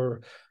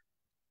or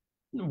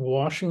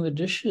washing the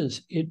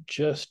dishes,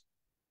 it's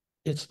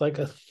like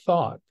a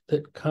thought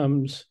that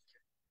comes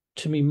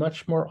to me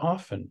much more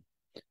often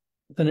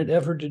than it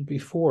ever did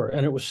before.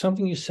 And it was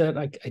something you said,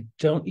 I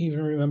don't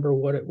even remember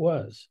what it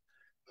was,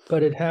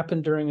 but it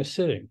happened during a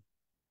sitting.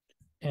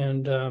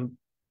 And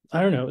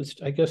I don't know,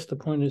 I guess the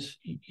point is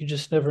you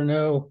just never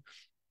know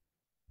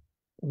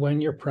when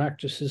your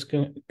practice is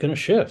going to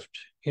shift,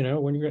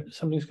 when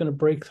something's going to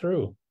break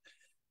through.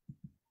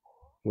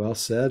 Well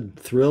said.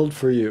 Thrilled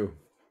for you.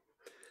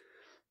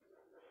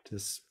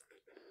 Just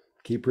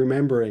keep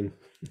remembering.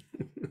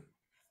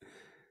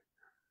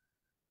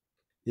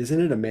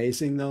 Isn't it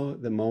amazing, though,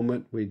 the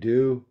moment we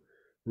do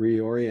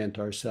reorient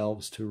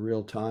ourselves to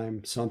real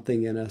time,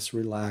 something in us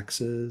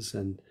relaxes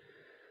and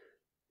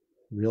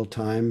real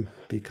time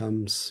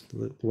becomes,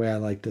 the way I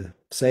like to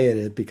say it,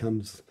 it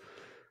becomes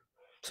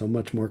so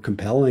much more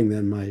compelling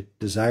than my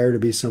desire to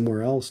be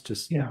somewhere else,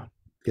 just Yeah.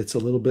 gets a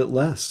little bit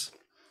less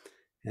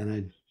and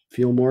I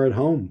feel more at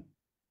home.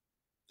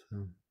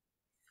 So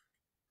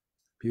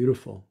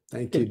beautiful.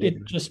 Thank you, It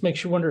David. just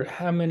makes you wonder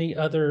how many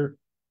other,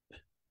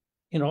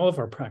 in all of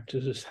our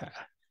practices,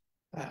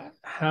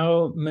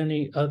 how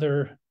many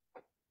other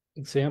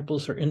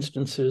examples or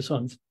instances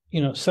on,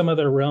 some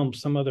other realm,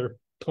 some other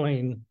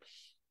plane,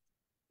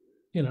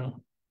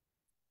 can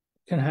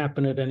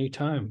happen at any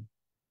time.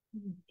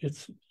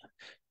 It's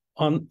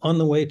on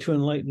the way to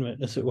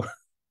enlightenment, as it were,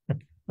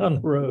 on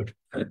the road.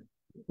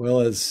 Well,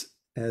 as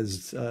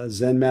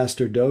Zen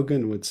Master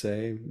Dogen would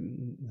say,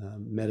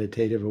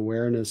 meditative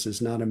awareness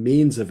is not a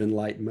means of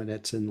enlightenment;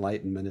 it's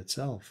enlightenment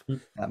itself.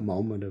 That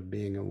moment of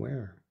being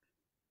aware.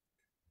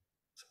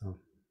 So,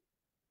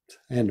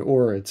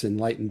 or it's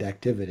enlightened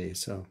activity.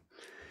 So,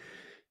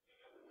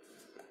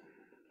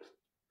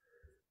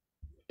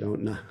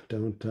 don't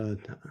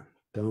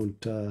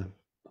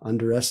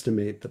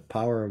underestimate the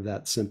power of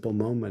that simple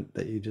moment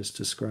that you just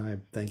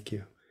described. Thank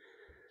you.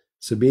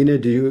 Sabina,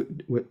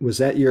 was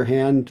that your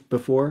hand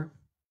before?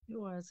 It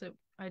was.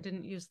 I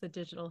didn't use the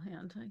digital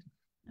hand.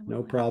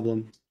 No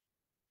problem.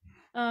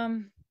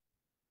 No,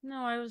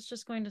 I was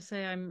just going to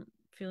say I'm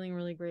feeling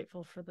really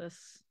grateful for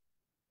this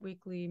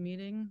weekly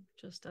meeting,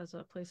 just as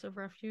a place of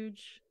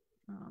refuge.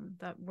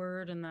 That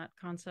word and that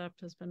concept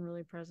has been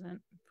really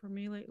present for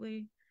me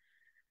lately.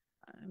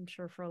 I'm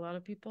sure for a lot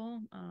of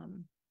people.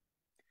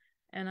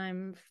 And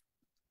I'm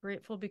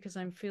grateful because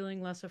I'm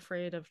feeling less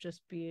afraid of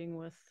just being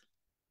with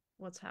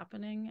what's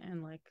happening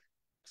and like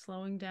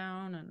slowing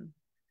down and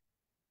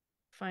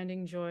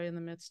finding joy in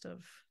the midst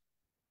of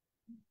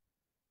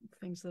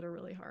things that are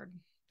really hard.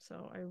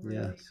 So I really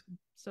am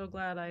so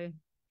glad I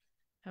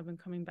have been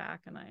coming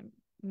back, and I'm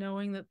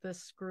knowing that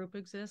this group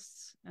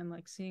exists and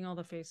like seeing all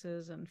the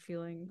faces and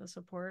feeling the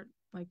support,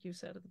 like you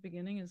said at the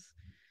beginning, is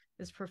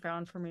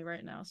profound for me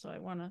right now. So I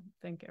want to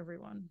thank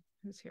everyone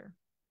who's here.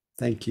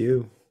 Thank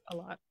you. A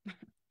lot.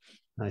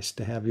 Nice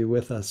to have you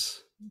with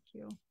us. Thank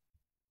you.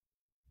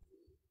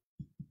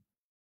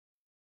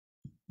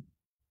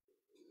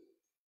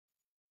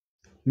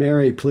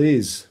 Mary,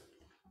 please.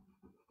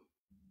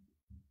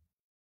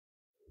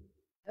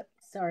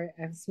 Sorry,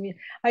 I was mute.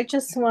 I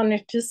just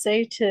wanted to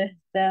say to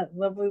that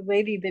lovely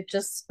lady that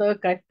just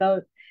spoke, I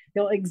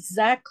feel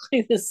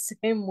exactly the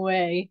same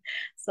way.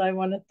 So I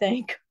want to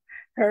thank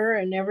her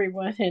and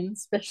everyone, and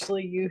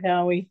especially you,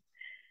 Howie.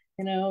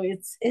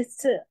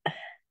 It's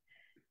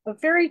a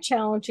very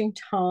challenging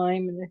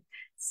time, and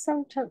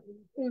sometimes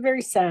a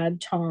very sad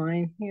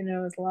time.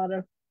 There's a lot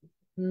of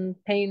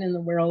pain in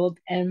the world,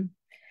 and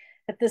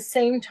at the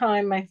same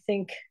time, I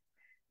think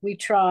we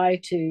try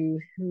to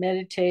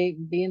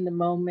meditate, be in the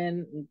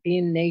moment, be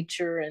in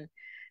nature, and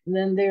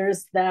then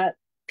there's that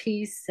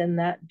peace and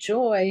that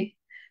joy,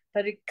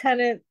 but it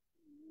kind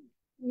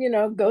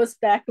of goes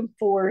back and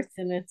forth,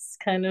 and it's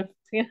kind of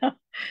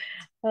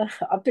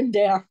up and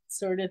down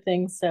sort of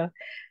thing. So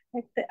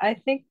I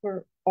think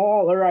we're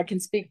all, or I can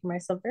speak for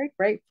myself, very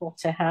grateful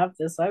to have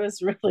this. I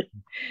was really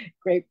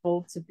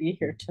grateful to be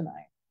here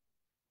tonight.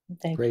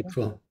 Thank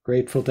you.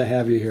 Grateful to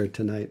have you here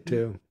tonight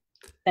too.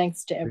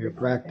 Thanks to for your everyone.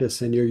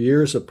 practice and your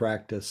years of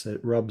practice.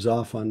 It rubs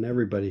off on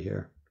everybody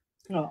here.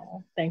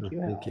 Oh, thank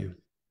you, Thank Howie. you.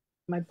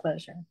 My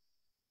pleasure.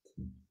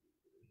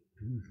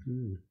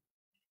 Mhm.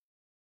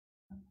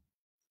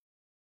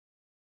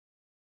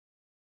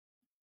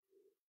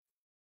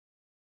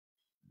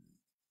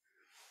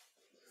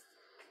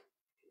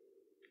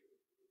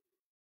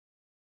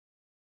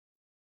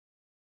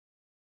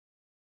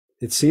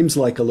 It seems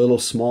like a little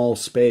small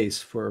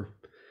space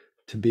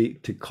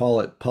to call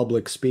it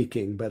public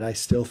speaking, but I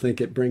still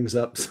think it brings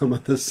up some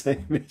of the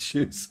same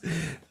issues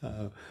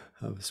of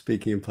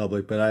speaking in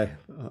public. But I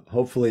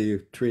hopefully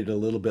you treat it a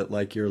little bit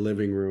like your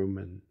living room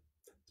and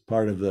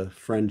part of the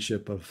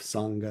friendship of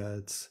Sangha.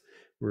 It's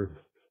where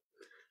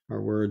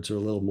our words are a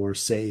little more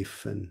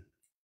safe, and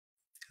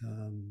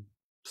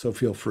so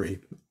feel free.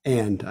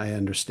 And I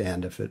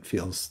understand if it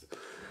feels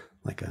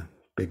like a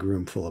big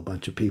room full of a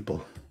bunch of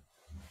people.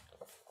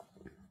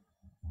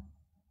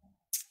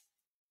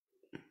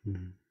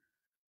 Mm.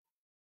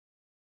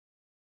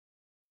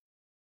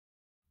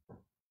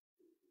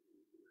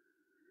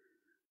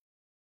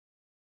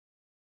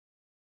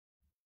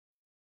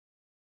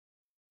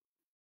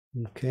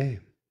 Okay.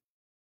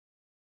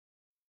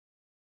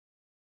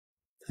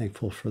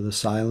 Thankful for the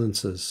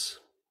silences.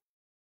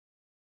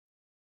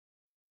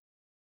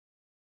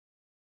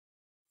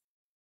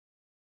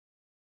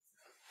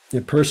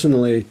 Yeah,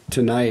 personally,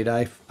 tonight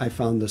I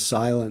found the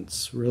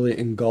silence really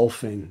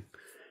engulfing,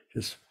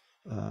 just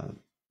uh,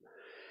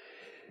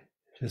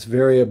 just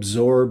very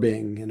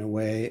absorbing in a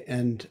way,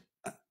 and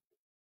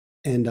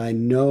I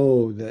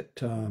know that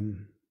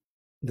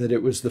that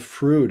it was the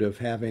fruit of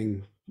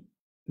having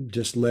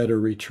just led a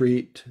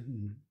retreat.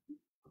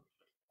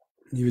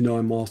 Even though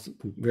I'm also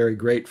very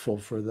grateful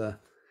for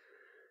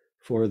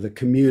the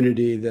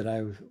community that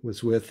I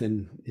was with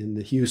in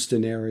the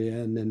Houston area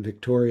and then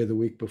Victoria the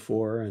week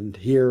before and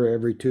here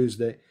every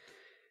Tuesday.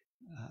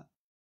 Uh,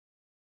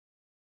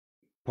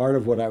 Part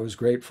of what I was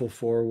grateful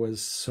for was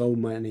so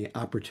many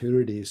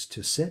opportunities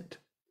to sit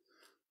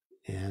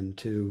and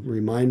to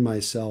remind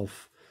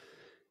myself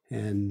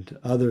and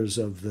others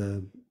of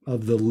the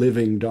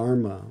living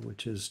Dharma,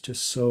 which is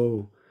just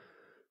so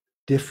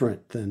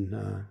different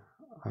than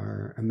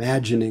our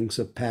imaginings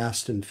of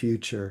past and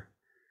future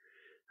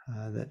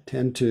that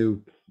tend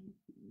to,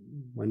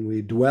 when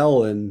we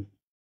dwell in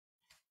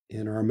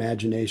our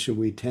imagination,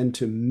 we tend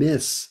to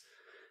miss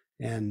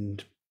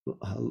and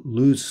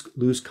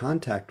lose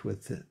contact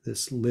with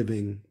this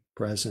living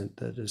present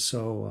that is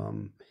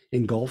so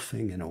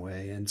engulfing in a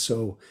way and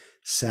so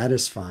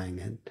satisfying.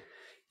 And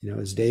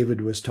as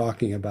David was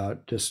talking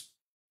about, just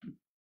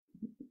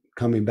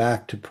coming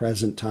back to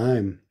present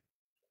time,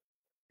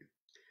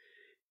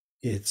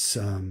 it's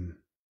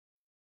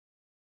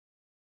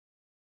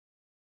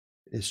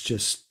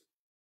just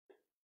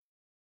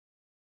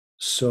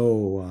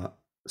so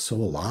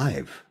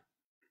alive.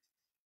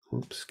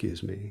 Oops,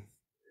 excuse me.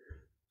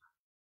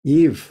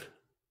 Eve,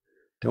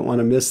 don't want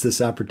to miss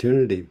this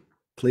opportunity.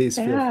 Please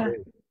feel Yeah,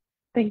 free.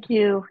 thank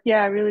you.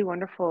 Yeah, really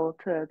wonderful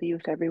to be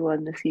with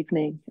everyone this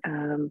evening,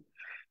 and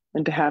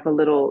to have a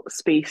little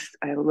space.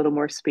 I have a little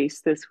more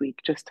space this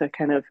week just to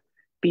kind of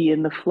be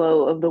in the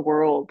flow of the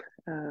world.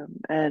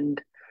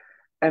 And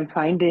I'm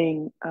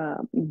finding,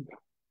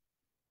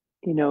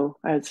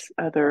 as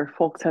other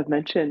folks have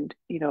mentioned,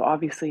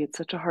 obviously it's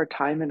such a hard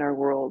time in our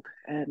world.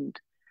 And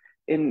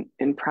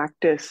in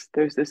practice,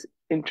 there's this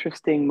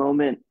interesting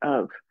moment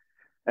of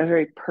a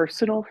very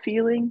personal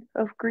feeling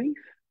of grief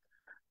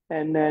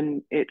and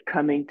then it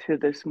coming to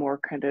this more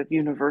kind of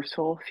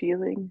universal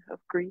feeling of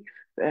grief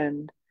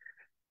and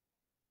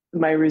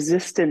my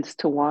resistance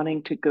to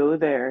wanting to go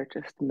there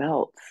just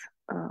melts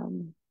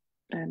and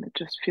it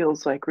just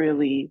feels like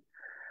really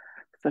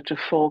such a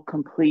full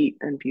complete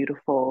and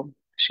beautiful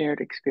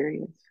shared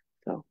experience,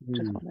 so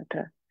just Mm, wanted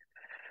to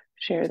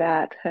share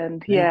that.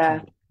 And thank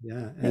yeah, you.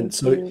 Yeah. And thank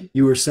so you.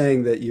 you were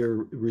saying that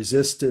your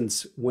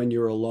resistance when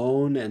you're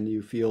alone and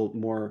you feel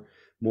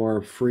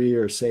more free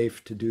or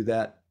safe to do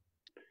that.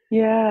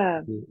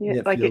 Yeah, yeah,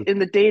 Yeah, like feel. in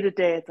the day to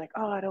day it's like,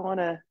 oh, I don't want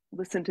to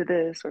listen to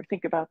this or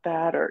think about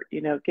that or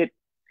get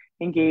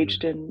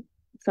engaged in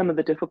some of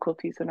the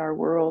difficulties in our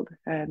world,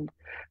 and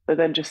but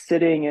then just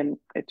sitting and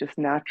it just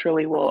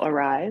naturally will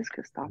arise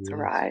because thoughts Yes,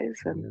 arise.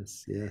 and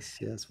yes, yes,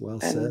 yes. Well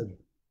and said.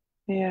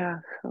 yeah,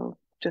 so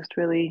just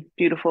really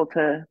beautiful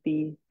to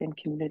be in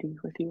community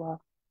with you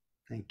all.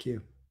 Thank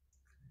you.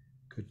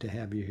 Good to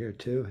have you here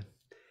too.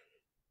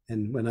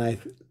 And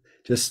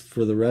just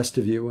for the rest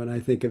of you, when I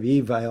think of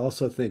Eve, I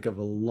also think of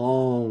a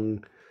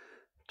long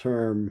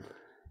term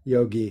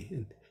yogi.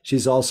 And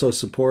she's also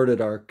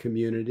supported our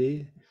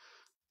community.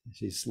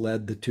 She's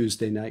led the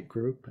Tuesday night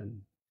group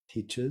and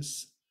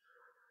teaches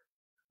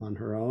on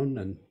her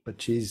own,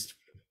 but she's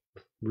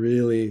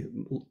really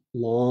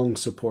long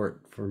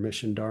support for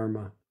Mission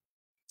Dharma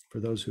for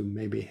those who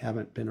maybe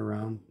haven't been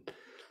around.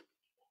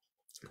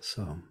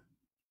 So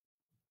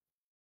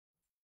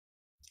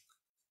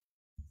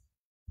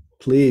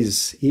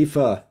please,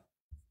 Aoife.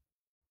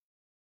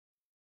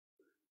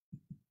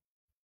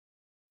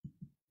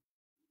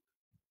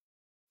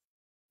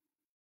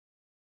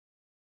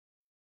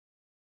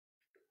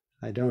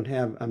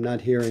 I'm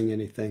not hearing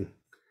anything.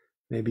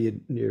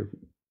 Maybe you're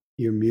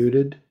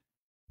muted.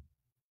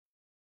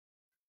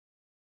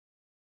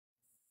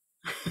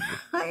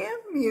 I am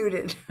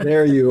muted.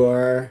 There you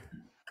are.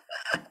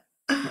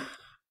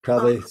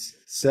 Probably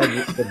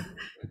said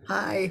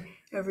Hi,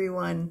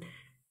 everyone.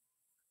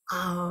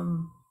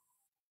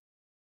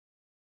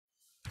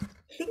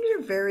 Things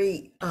are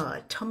very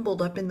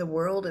tumbled up in the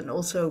world and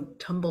also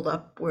tumbled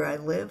up where I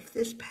live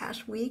this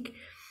past week.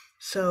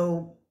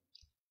 So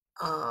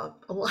a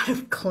lot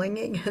of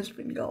clinging has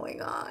been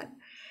going on.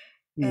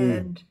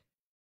 And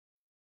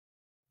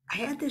I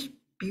had this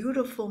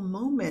beautiful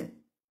moment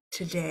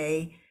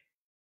today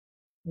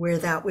where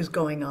that was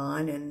going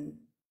on and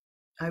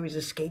I was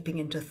escaping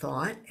into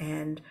thought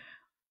and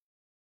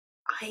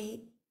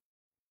I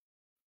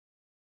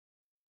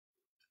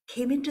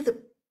came into the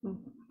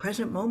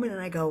present moment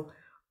and I go,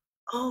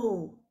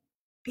 oh,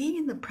 being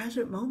in the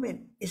present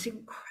moment is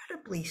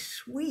incredibly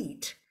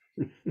sweet.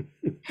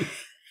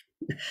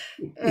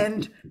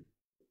 And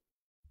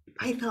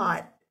I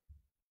thought,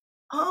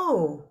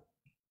 oh,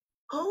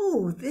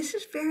 this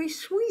is very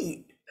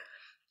sweet.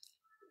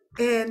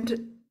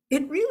 And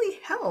it really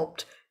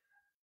helped.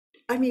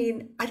 I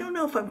mean, I don't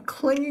know if I'm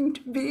clinging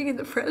to being in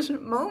the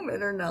present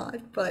moment or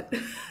not, but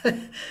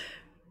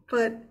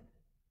but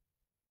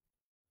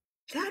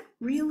that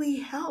really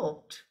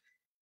helped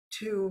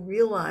to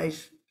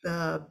realize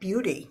the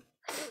beauty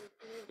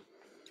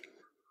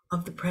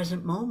of the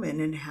present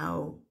moment and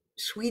how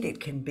sweet it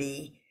can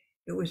be.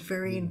 It was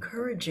very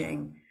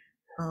encouraging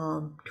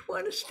to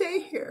want to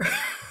stay here.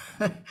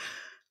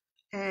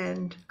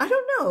 And I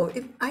don't know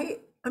if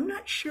I'm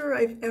not sure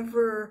I've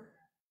ever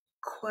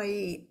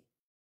quite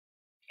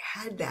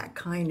had that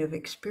kind of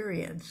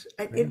experience.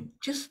 It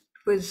just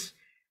was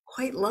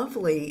quite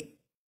lovely.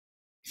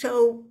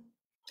 So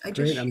I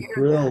just great. I'm share that.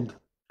 thrilled.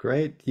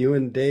 Great. You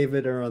and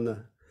David are on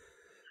the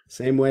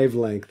same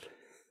wavelength.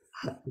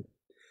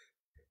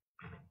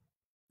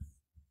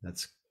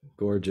 That's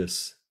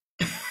gorgeous.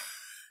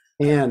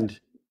 And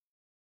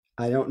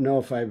I don't know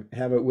if I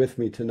have it with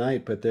me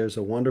tonight, but there's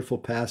a wonderful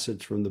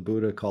passage from the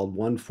Buddha called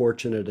One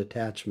Fortunate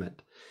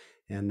Attachment.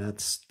 And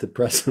that's the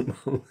present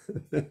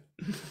moment.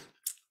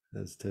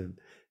 That's to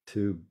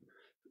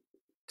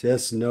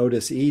just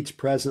notice each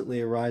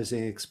presently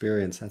arising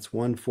experience. That's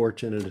one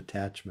fortunate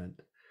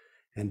attachment.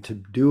 And to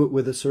do it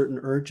with a certain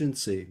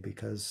urgency,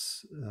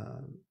 because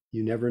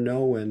you never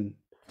know when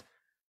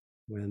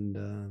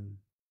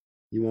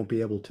you won't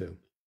be able to.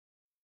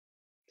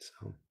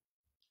 So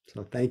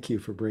thank you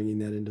for bringing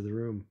that into the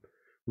room.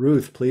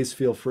 Ruth, please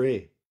feel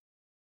free.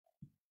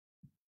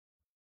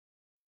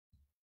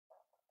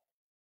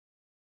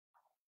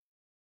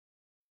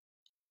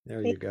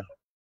 There you go.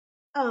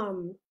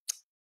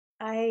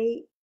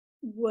 I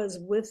was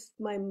with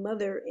my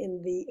mother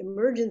in the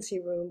emergency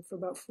room for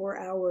about 4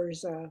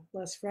 hours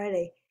last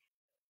Friday,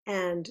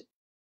 and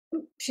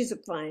she's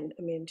fine.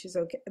 I mean, she's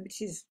okay. I mean,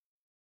 she's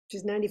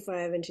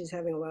 95 and she's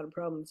having a lot of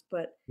problems,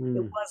 but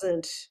it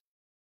wasn't,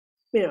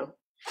 you know,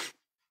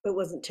 it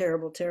wasn't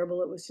terrible.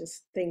 It was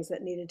just things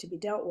that needed to be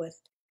dealt with.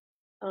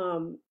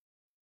 Um,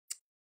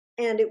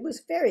 and it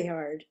was very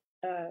hard.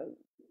 I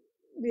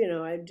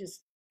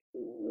just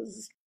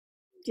was,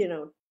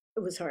 it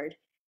was hard.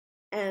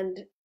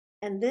 And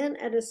and then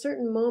at a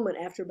certain moment,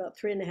 after about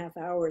 3.5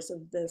 hours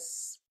of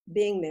this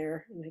being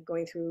there and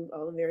going through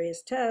all the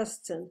various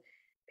tests and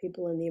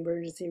people in the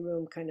emergency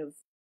room kind of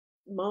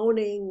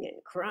moaning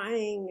and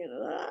crying and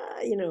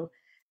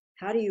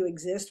how do you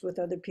exist with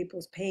other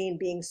people's pain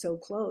being so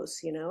close?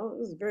 It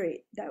was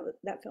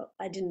that felt,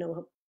 I didn't know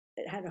how,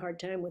 I had a hard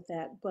time with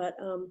that. But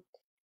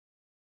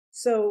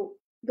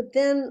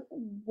then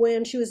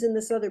when she was in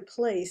this other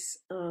place,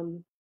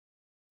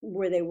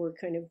 where they were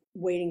kind of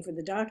waiting for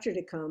the doctor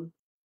to come,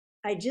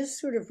 I just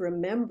sort of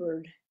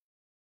remembered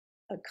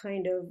a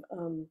kind of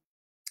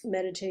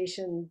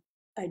meditation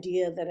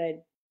idea that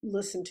I'd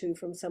listened to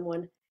from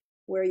someone,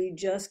 where you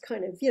just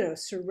kind of,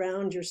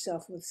 surround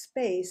yourself with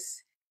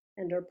space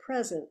and are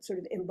present, sort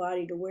of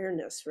embodied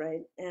awareness,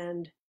 right?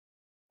 And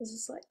it was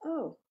just like,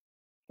 oh,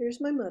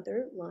 here's my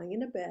mother lying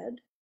in a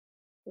bed.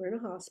 We're in a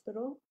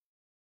hospital.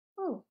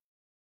 Oh,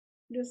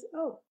 it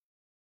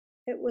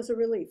was a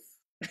relief.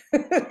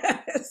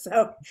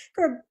 So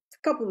for a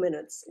couple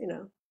minutes.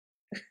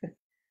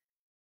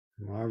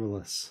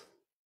 Marvelous.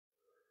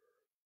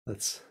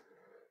 Let's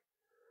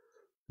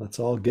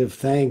all give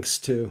thanks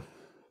to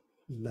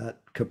that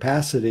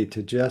capacity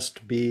to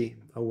just be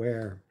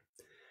aware.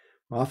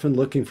 We're often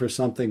looking for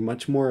something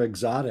much more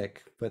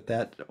exotic, but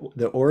that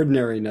the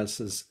ordinariness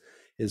is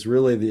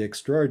really the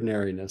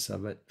extraordinariness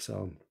of it.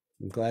 So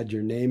I'm glad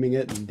you're naming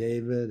it, and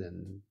David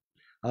and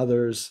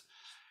others.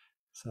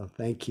 So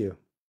thank you.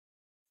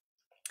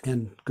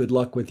 And good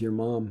luck with your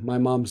mom. My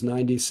mom's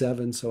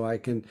 97, so I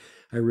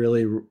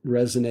really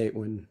resonate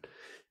when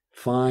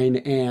fine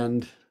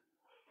and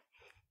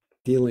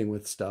dealing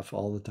with stuff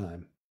all the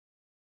time.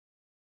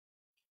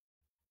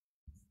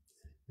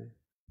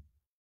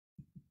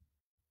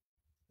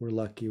 We're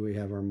lucky we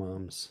have our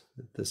moms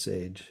at this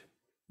age.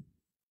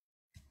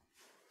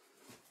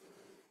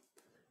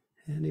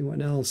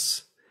 Anyone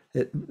else?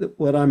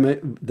 What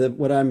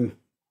I'm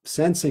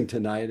sensing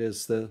tonight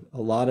is a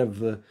lot of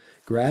the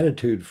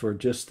gratitude for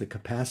just the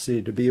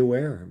capacity to be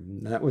aware.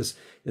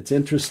 It's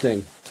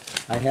interesting.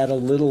 I had a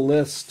little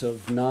list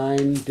of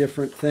 9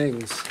 different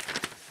things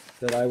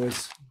that I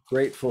was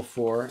grateful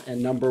for,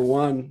 and number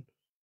 1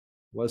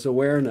 was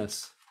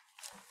awareness.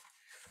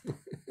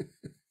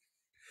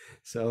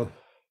 So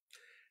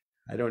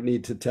I don't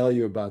need to tell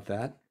you about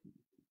that.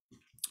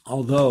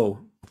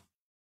 Although,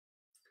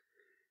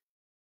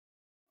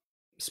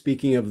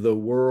 speaking of the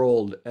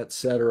world,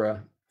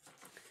 etc.,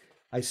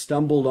 I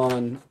stumbled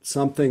on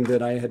something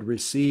that I had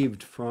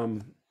received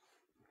from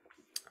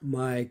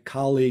my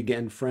colleague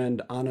and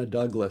friend Anna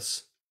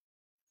Douglas,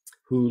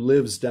 who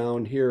lives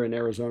down here in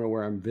Arizona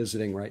where I'm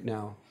visiting right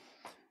now,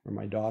 where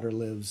my daughter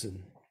lives.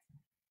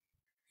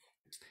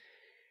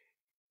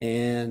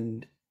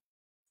 And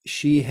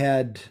she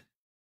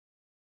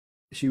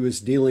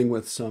was dealing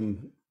with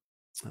some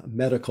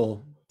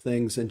medical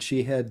things, and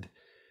she had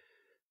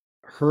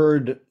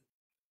heard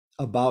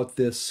about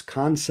this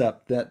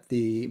concept that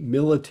the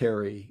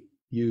military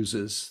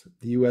uses,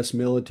 the US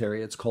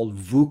military. It's called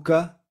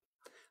VUCA.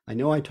 I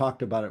know I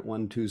talked about it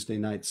one Tuesday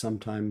night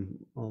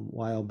sometime a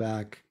while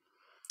back.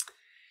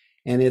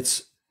 And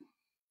it's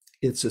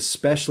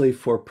especially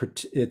for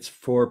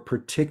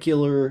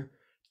particular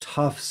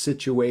tough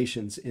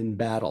situations in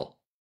battle.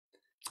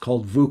 It's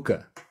called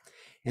VUCA.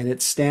 And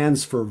it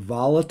stands for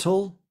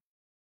volatile,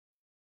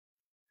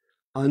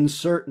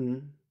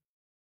 uncertain,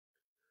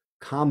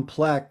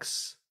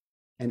 complex,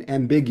 and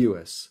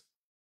ambiguous.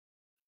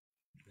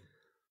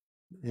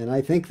 And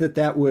I think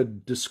that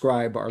would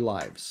describe our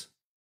lives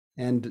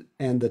and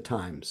the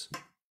times.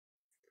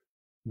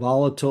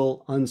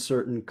 Volatile,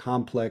 uncertain,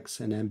 complex,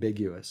 and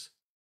ambiguous.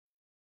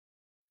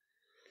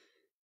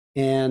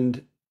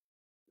 And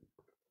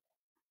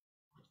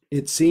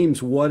it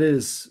seems what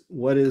is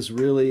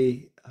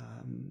really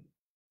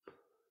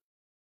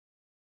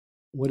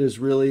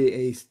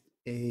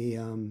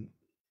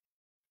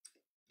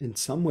in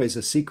some ways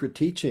a secret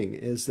teaching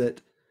is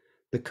that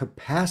the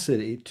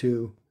capacity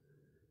to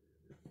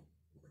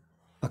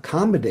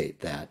accommodate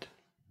that,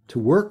 to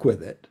work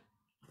with it,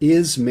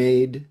 is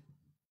made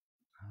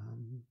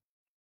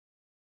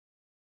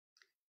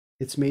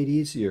it's made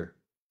easier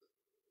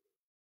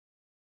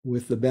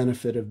with the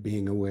benefit of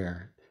being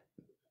aware.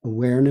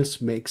 Awareness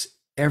makes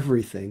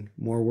everything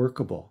more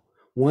workable.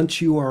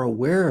 Once you are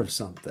aware of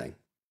something,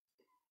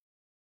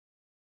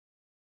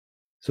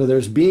 so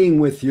there's being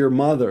with your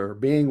mother,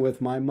 being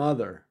with my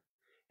mother,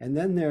 and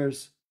then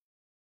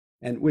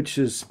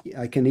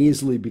I can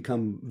easily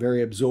become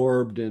very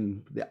absorbed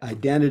in the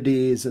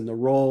identities and the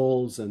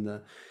roles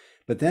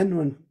but then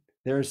when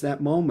there's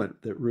that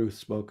moment that Ruth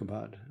spoke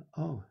about,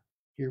 oh,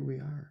 here we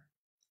are,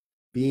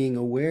 being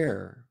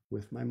aware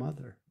with my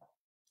mother.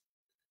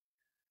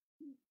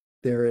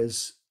 There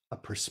is a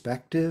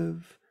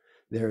perspective,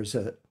 there is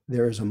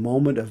a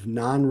moment of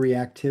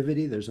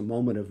non-reactivity, there's a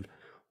moment of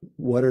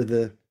what are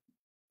the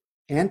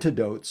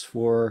antidotes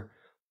for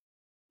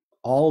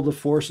all the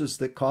forces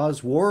that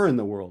cause war in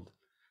the world.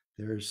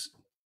 There's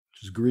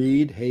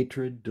greed,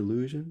 hatred,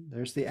 delusion.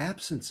 There's the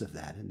absence of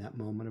that in that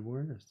moment of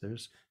awareness.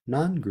 There's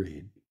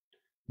non-greed,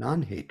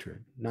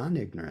 non-hatred,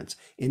 non-ignorance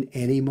in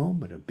any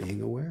moment of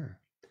being aware.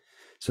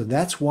 So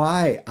that's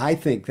why I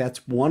think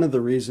that's one of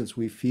the reasons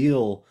we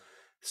feel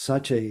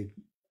such a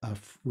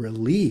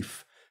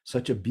relief,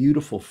 such a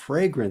beautiful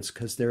fragrance,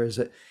 because there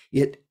is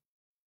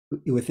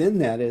within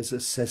that is a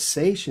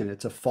cessation.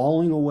 It's a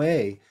falling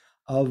away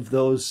of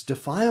those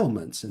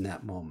defilements in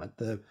that moment,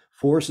 the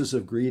forces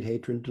of greed,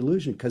 hatred, and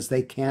delusion, because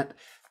they can't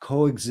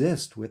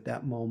coexist with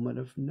that moment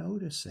of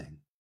noticing,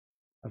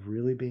 of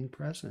really being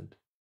present.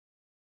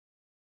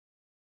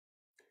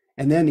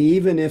 And then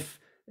even if,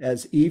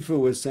 as Aoife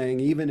was saying,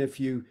 even if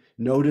you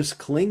notice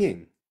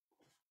clinging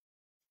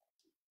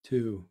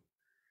to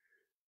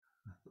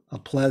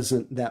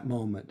that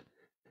moment,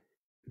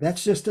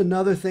 that's just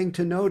another thing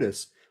to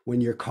notice. When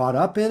you're caught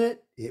up in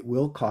it, it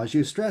will cause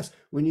you stress.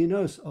 When you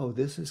notice, oh,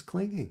 this is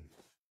clinging.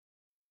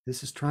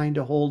 This is trying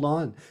to hold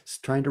on. It's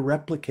trying to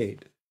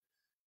replicate.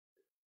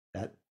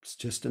 That's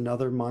just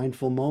another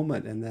mindful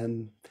moment. And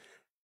then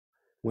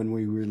when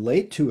we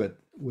relate to it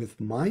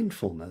with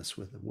mindfulness,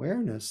 with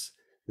awareness,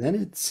 then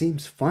it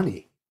seems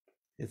funny.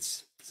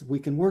 We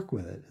can work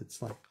with it.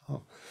 It's like,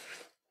 oh,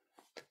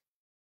 it's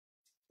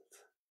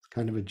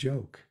kind of a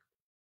joke.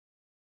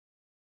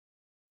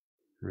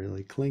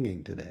 Really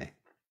clinging today.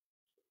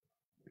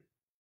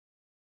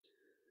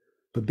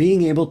 But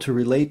being able to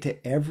relate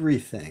to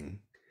everything,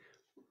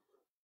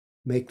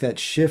 make that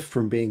shift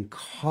from being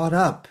caught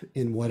up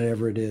in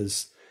whatever it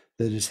is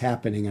that is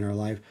happening in our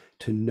life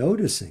to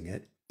noticing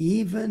it,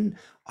 even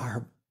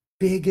our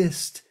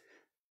biggest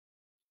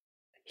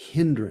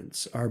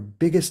hindrance, our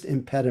biggest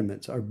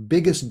impediments, our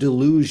biggest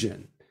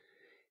delusion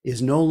is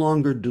no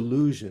longer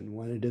delusion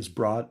when it is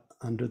brought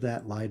under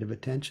that light of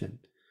attention.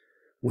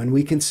 When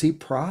we can see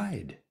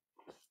pride,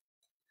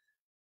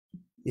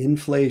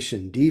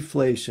 inflation,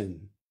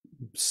 deflation,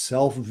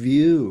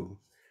 self-view,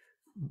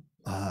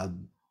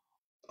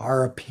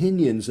 our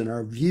opinions and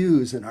our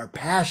views and our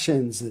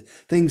passions,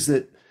 things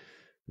that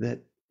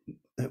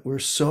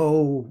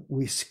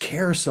we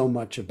care so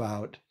much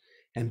about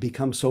and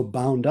become so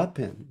bound up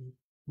in.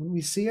 When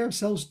we see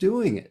ourselves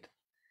doing it,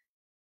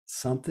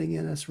 something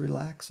in us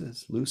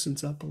relaxes,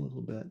 loosens up a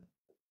little bit.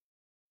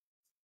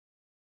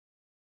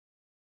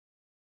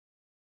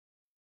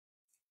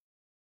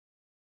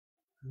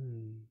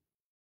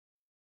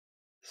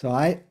 So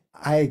I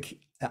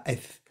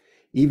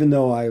even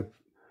though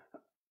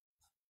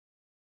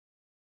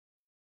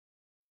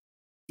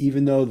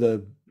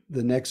the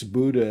next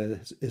Buddha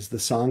is the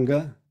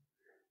Sangha,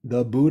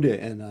 the Buddha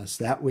in us,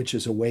 that which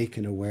is awake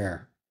and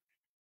aware,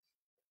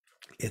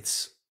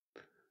 it's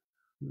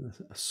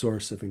a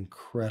source of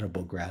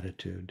incredible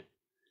gratitude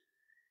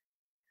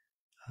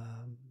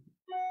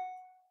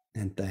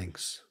and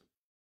thanks.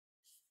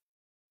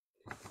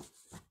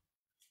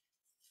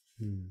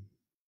 And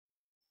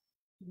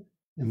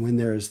when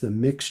there's the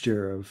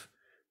mixture of,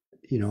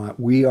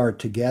 we are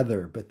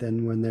together, but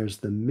then when there's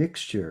the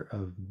mixture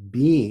of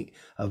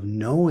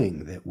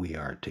knowing that we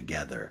are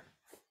together,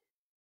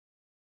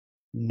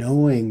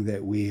 knowing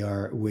that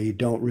we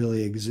don't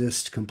really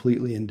exist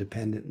completely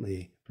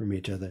independently from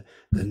each other,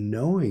 the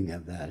knowing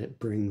of that, it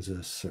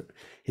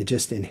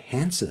just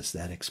enhances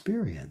that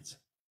experience,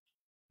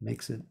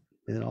 makes it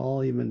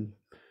all even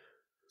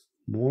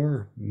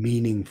more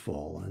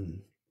meaningful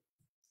and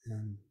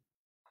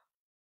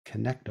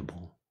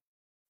connectable.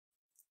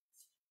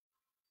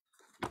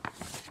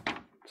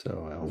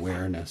 So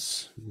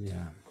awareness,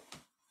 yeah.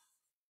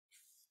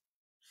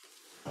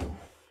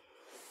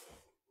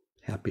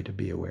 Happy to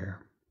be aware.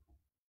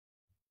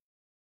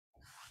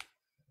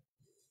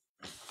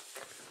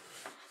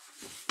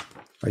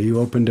 Are you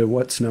open to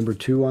what's number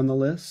 2 on the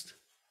list?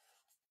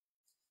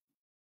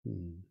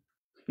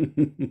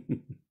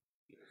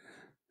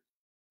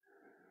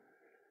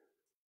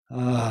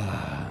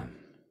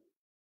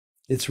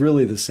 It's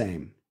really the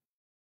same.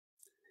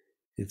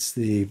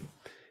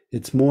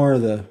 It's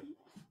more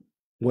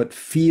what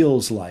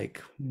feels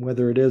like,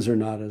 whether it is or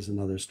not is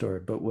another story,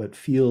 but what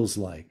feels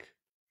like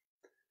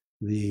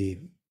the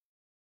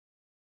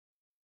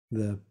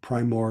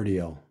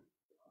primordial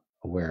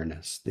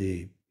awareness,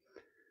 the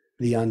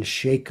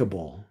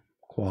unshakable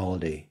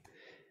quality.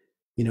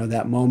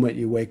 That moment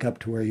you wake up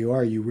to where you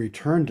are, you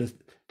return to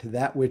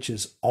that which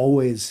is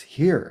always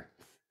here,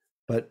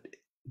 but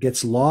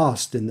gets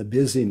lost in the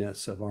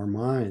busyness of our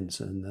minds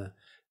and the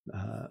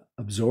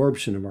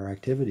absorption of our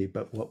activity.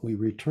 But what we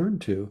return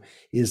to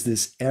is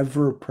this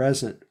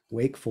ever-present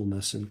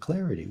wakefulness and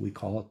clarity. We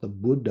call it the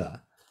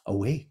Buddha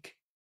awake.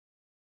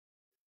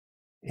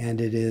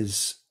 And it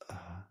is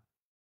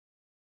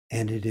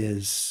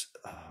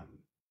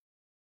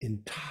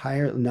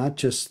entirely not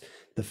just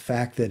the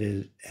fact that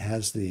it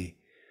has the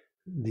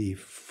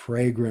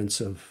fragrance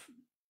of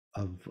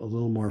a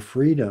little more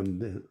freedom,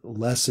 the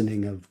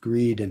lessening of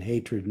greed and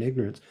hatred and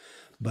ignorance,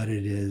 but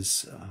it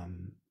is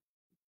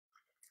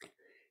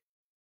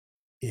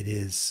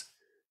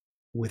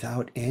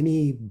without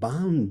any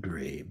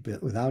boundary,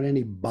 without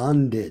any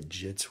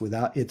bondage.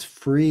 It's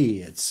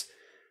free.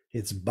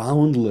 It's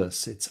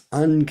boundless. It's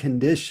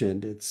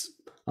unconditioned. It's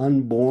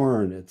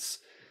unborn. It's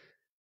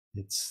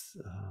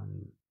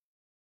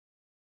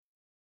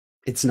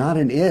not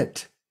an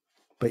it,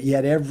 but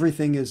yet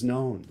everything is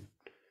known.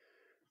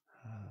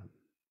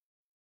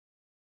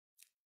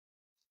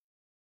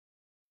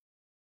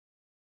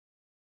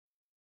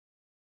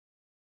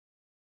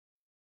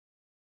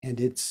 And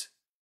it's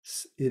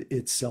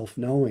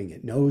self-knowing.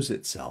 It knows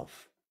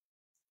itself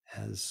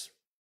as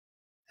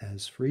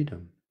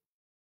freedom.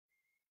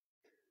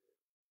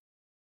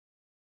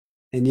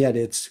 And yet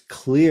it's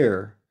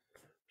clear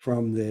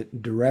from the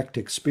direct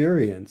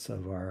experience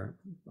of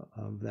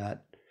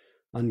that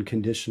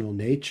unconditional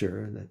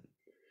nature,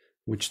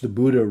 which the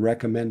Buddha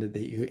recommended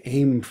that you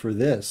aim for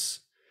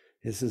this.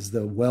 This is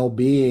the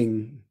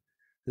well-being.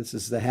 This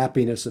is the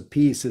happiness of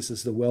peace. This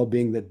is the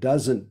well-being that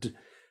doesn't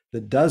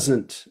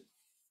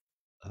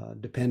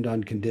depend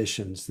on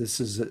conditions. This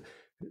is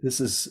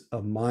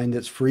a mind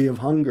that's free of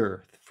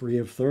hunger, free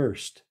of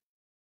thirst.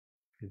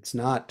 It's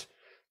not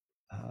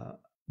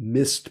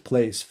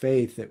misplaced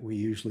faith that we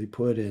usually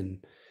put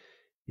in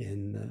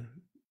the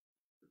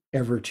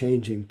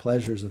ever-changing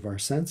pleasures of our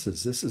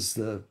senses. This is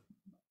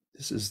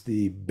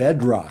the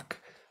bedrock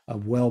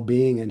of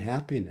well-being and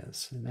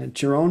happiness, and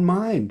it's your own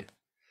mind.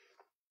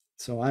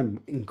 So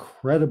I'm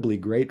incredibly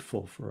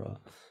grateful for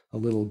a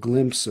little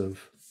glimpse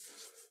of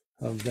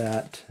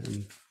that,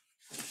 and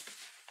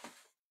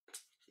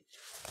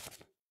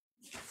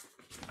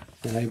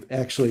I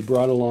actually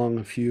brought along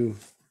a few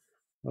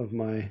of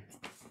my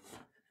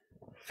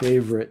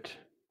favorite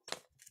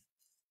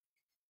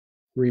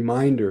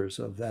reminders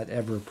of that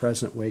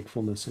ever-present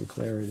wakefulness and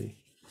clarity.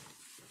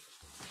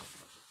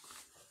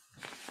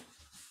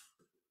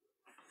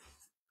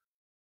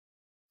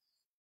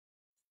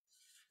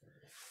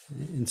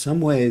 In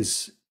some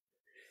ways,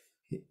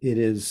 it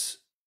is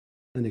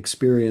an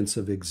experience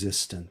of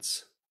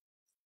existence.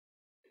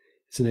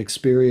 It's an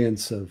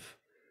experience of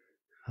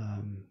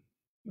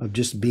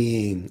just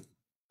being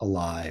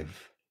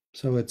alive.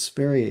 So it's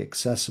very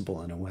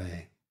accessible in a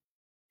way,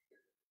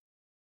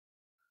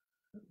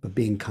 but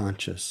being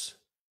conscious.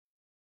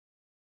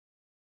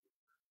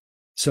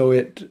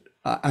 So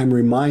I'm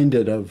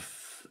reminded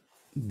of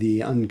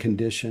the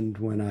unconditioned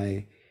when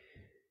I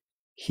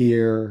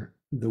hear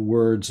the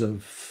words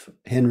of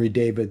Henry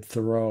David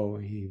Thoreau.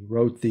 He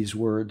wrote these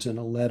words in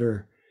a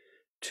letter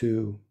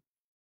to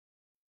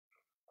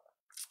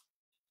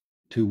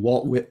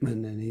Walt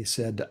Whitman, and he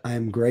said, "I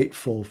am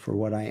grateful for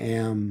what I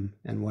am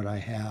and what I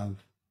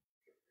have.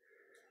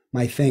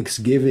 My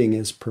thanksgiving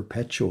is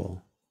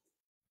perpetual."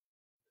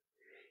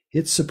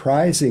 It's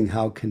surprising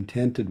how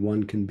contented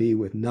one can be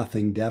with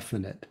nothing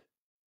definite,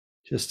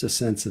 just a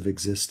sense of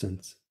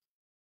existence.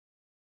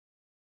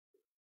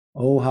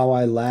 Oh, how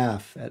I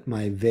laugh at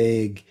my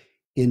vague,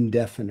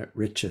 indefinite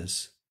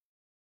riches,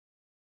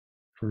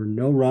 for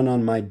no run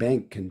on my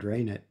bank can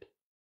drain it.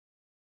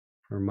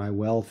 For my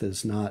wealth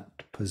is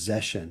not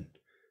possession,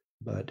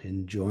 but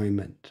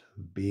enjoyment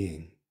of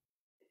being.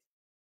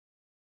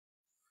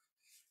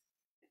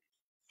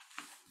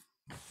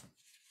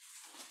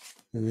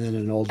 And then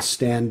an old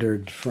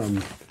standard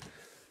from,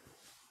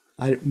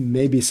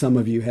 maybe some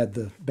of you had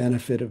the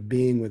benefit of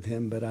being with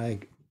him, but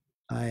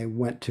I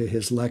went to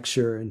his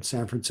lecture in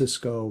San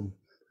Francisco.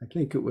 I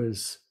think it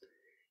was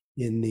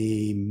in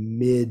the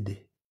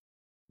mid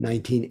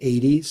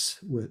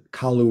 1980s with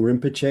Kalu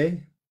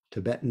Rinpoche,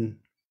 Tibetan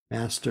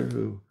master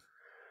who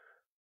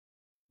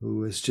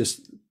was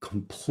just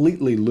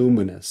completely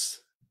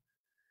luminous.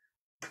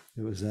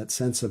 It was that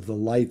sense of the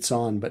lights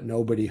on, but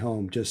nobody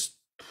home, just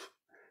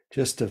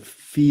a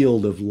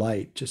field of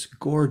light, just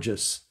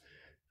gorgeous,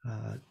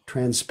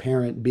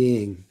 transparent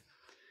being.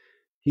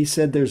 He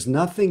said, there's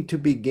nothing to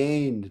be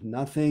gained,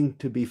 nothing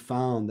to be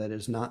found that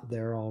is not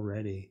there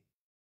already.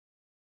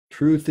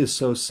 Truth is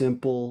so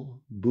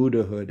simple,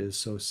 Buddhahood is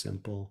so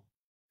simple,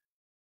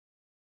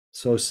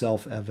 so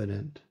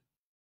self-evident.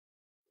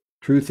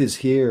 Truth is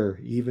here,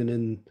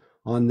 even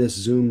on this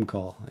Zoom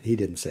call. He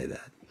didn't say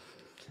that.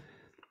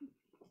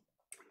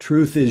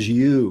 Truth is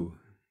you,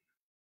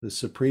 the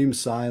supreme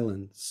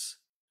silence.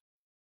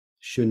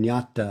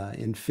 Shunyata,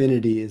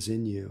 infinity is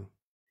in you.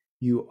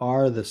 You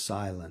are the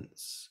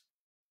silence.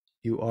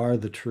 You are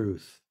the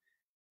truth.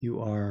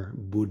 You are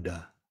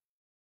Buddha.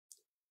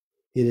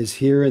 It is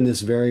here in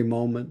this very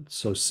moment,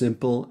 so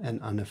simple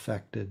and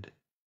unaffected,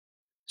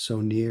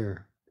 so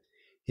near.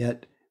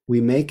 Yet we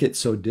make it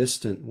so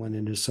distant when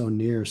it is so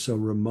near, so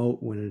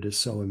remote when it is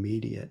so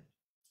immediate,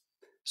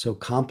 so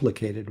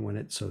complicated when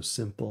it's so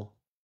simple.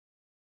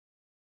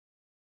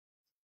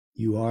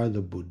 You are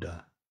the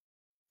Buddha.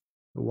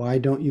 Why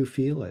don't you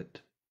feel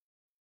it?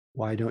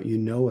 Why don't you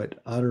know it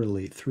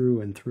utterly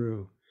through and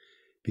through?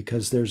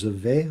 Because there's a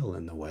veil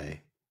in the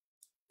way,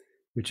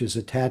 which is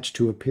attached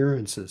to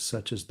appearances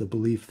such as the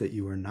belief that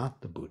you are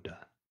not the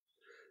Buddha,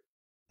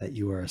 that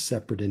you are a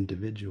separate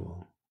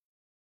individual,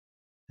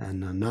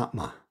 and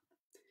anatma.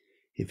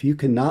 If you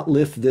cannot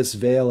lift this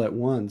veil at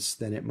once,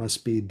 then it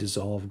must be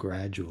dissolved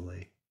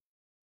gradually.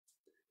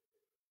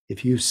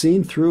 If you've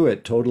seen through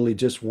it totally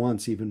just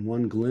once, even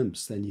one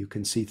glimpse, then you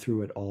can see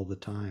through it all the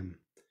time.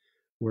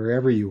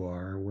 Wherever you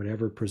are,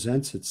 whatever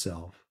presents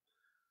itself,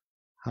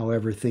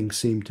 however things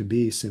seem to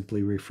be,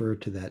 simply refer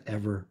to that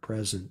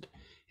ever-present,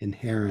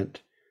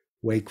 inherent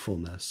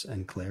wakefulness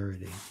and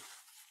clarity.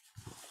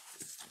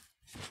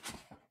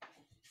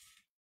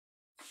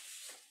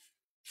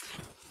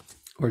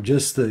 Or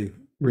just the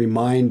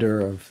reminder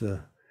of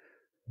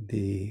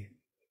the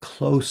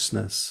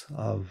closeness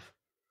of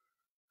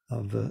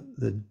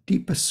the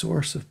deepest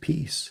source of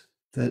peace,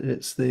 that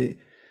it's the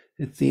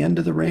end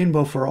of the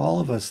rainbow for all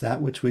of us.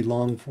 That which we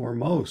long for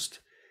most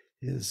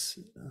is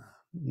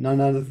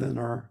none other than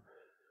our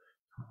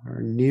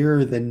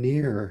nearer than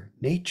near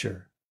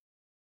nature.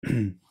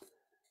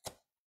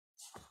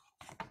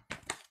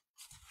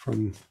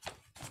 From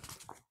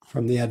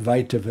the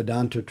Advaita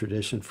Vedanta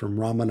tradition, from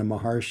Ramana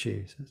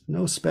Maharshi, says,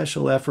 no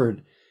special effort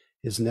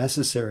is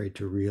necessary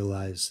to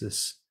realize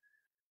this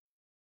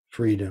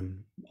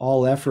freedom.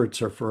 All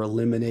efforts are for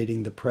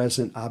eliminating the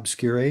present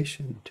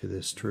obscuration to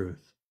this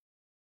truth.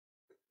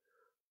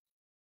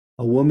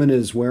 A woman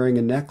is wearing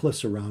a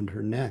necklace around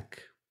her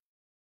neck.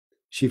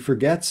 She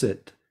forgets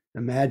it,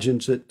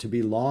 imagines it to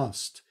be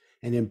lost,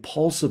 and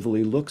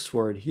impulsively looks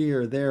for it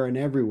here, there, and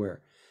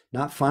everywhere.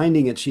 Not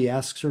finding it, she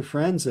asks her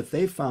friends if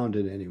they found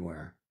it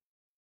anywhere,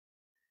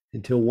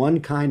 until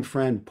one kind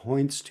friend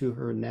points to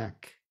her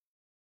neck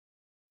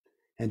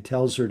and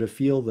tells her to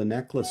feel the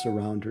necklace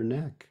around her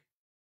neck.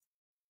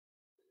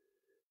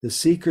 The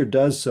seeker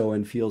does so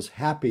and feels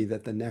happy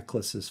that the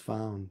necklace is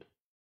found.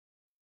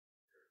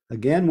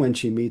 Again, when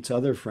she meets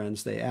other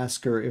friends, they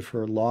ask her if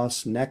her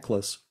lost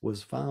necklace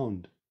was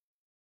found.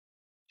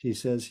 She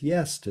says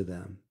yes to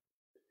them,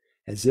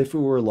 as if it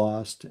were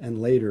lost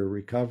and later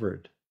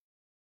recovered.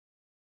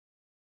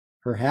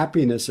 Her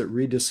happiness at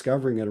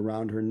rediscovering it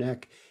around her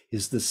neck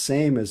is the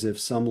same as if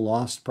some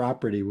lost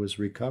property was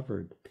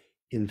recovered.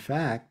 In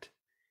fact,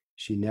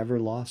 she never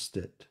lost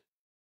it,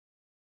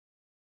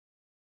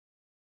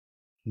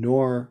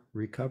 nor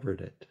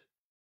recovered it.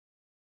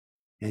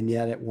 And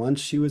yet at once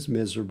she was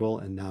miserable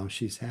and now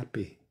she's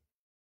happy.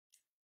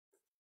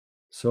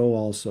 So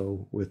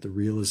also with the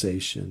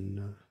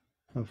realization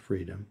of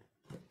freedom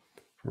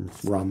from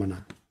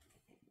Ramana.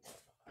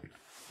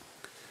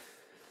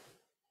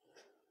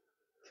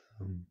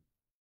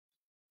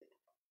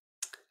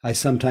 I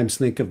sometimes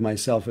think of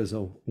myself as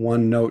a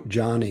one-note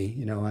Johnny.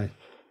 You know, I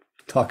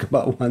talk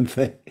about one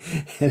thing,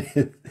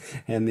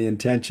 and the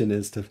intention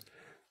is to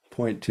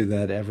point to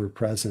that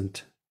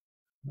ever-present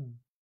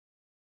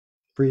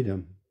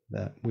freedom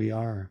that we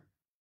are.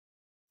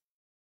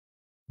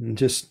 And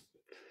just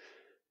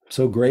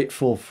so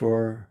grateful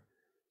for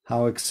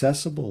how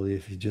accessible,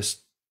 if you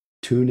just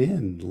tune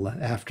in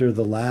after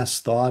the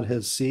last thought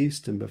has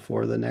ceased and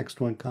before the next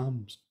one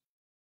comes.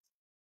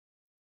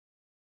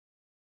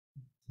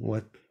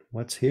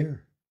 What's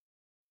here?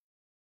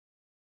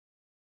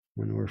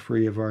 When we're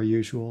free of our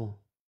usual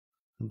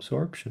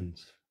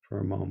absorptions for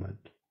a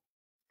moment.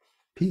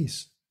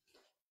 Peace,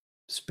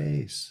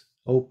 space,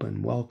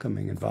 open,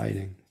 welcoming,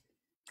 inviting,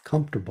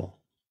 comfortable.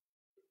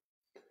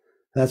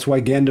 That's why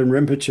Gendon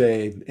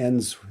Rinpoche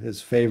ends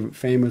his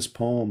famous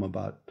poem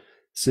about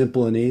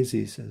simple and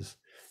easy. He says,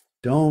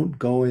 don't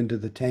go into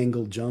the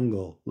tangled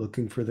jungle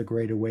looking for the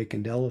great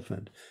awakened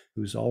elephant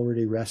who's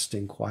already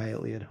resting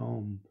quietly at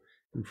home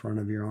in front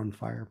of your own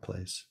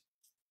fireplace.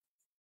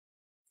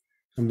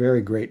 I'm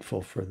very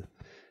grateful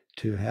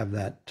to have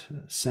that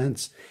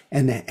sense.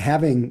 And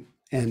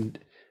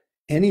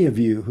any of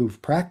you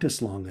who've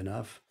practiced long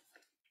enough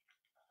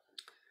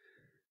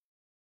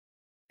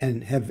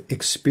and have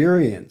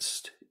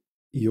experienced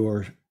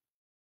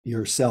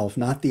yourself,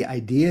 not the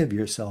idea of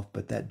yourself,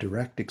 but that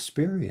direct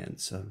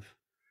experience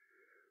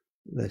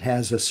that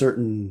has a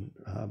certain,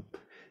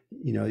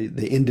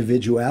 the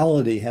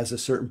individuality has a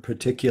certain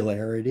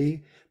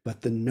particularity,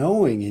 but the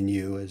knowing in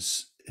you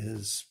is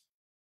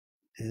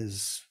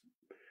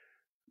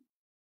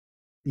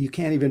you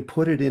can't even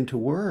put it into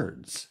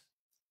words.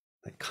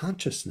 Like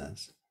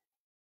consciousness,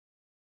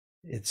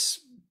 it's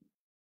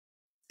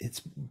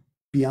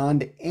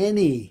beyond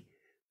any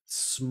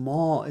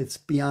it's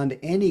beyond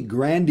any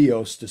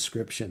grandiose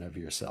description of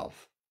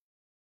yourself.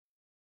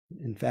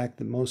 In fact,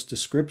 the most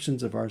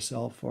descriptions of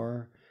ourself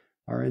are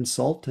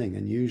insulting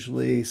and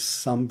usually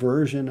some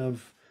version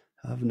of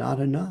not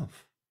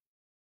enough,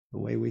 the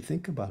way we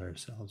think about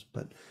ourselves.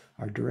 But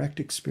our direct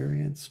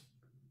experience,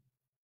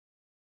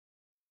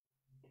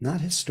 not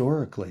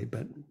historically,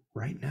 but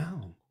right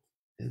now,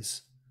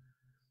 is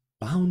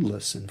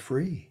boundless and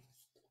free.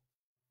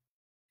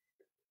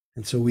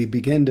 And so we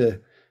begin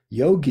to,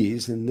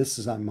 yogis, and this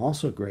is I'm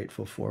also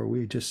grateful for,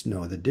 we just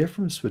know the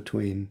difference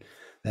between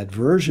that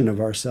version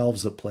of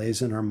ourselves that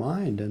plays in our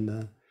mind and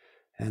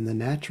the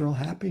natural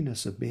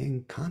happiness of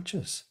being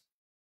conscious.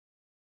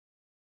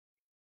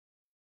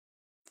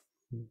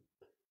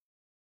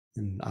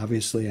 And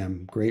obviously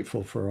I'm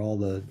grateful for all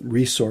the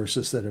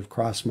resources that have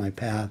crossed my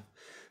path,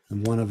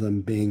 and one of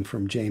them being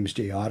from James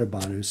J.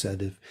 Audubon, who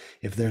said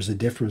if there's a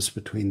difference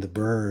between the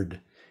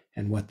bird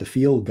and what the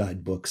field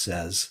guidebook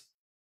says,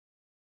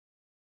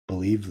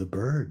 believe the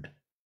bird.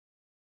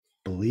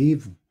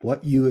 Believe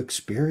what you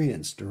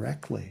experience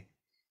directly.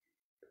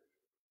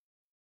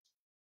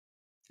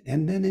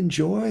 And then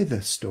enjoy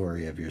the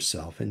story of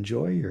yourself,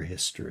 enjoy your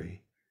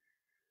history.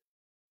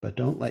 But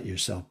don't let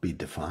yourself be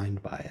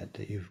defined by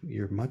it.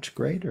 You're much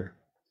greater.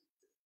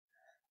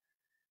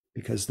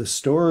 Because the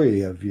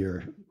story of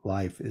your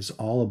life is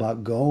all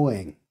about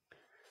going.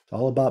 It's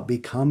all about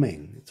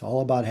becoming. It's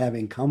all about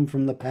having come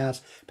from the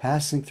past,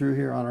 passing through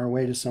here on our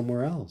way to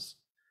somewhere else.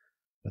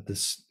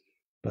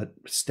 But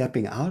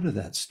stepping out of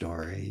that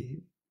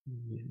story,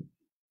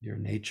 your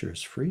nature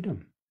is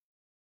freedom,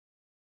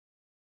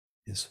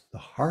 is the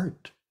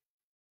heart,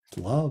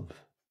 love.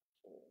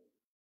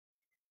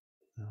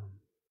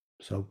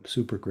 So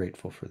super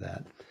grateful for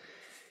that.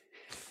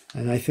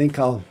 And I think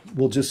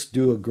we'll just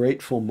do a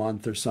grateful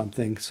month or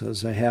something. So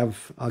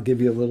I'll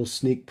give you a little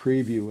sneak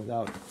preview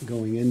without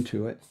going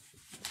into it,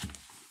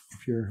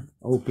 if you're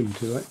open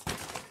to it.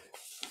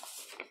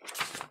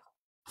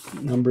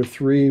 Number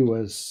 3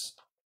 was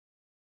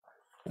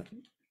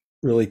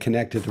really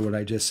connected to what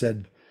I just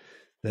said,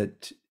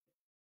 that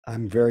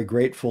I'm very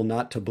grateful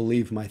not to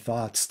believe my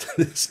thoughts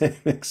to the same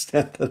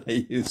extent that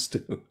I used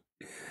to.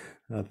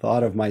 A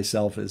thought of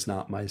myself is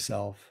not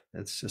myself.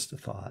 It's just a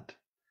thought.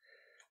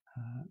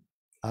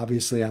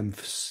 Obviously, I'm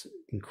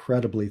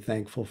incredibly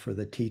thankful for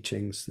the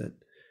teachings that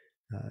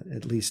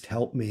at least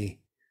help me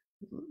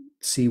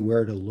see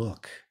where to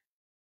look,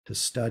 to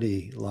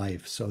study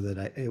life, so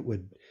that it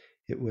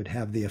would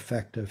have the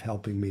effect of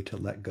helping me to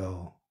let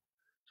go.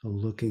 So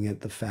looking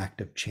at the fact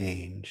of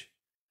change,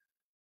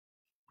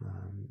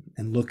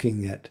 and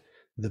looking at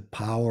the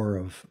power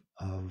of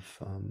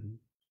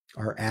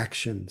our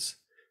actions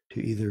to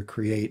either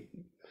create,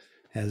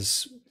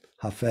 as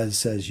Hafez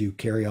says, you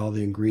carry all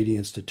the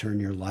ingredients to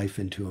turn your life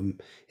into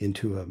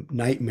a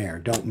nightmare.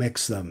 Don't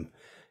mix them.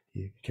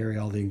 You carry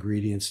all the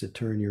ingredients to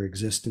turn your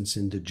existence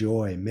into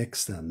joy.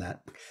 Mix them.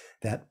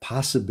 That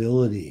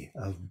possibility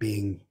of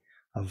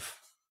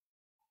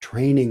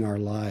training our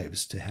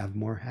lives to have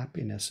more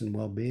happiness and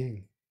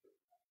well-being.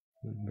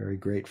 I'm very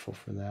grateful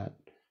for that.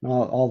 And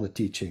all the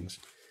teachings.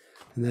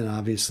 And then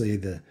obviously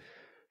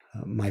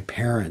my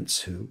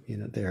parents, who, you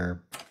know,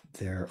 their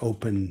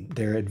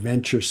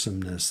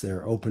adventuresomeness,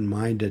 their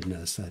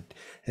open-mindedness.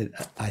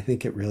 I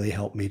think it really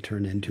helped me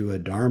turn into a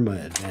Dharma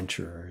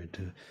adventurer,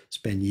 to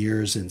spend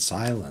years in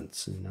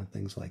silence, you know,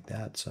 things like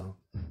that. So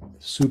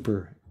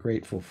super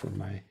grateful for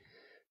my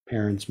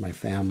parents, my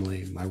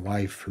family, my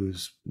wife,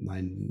 who's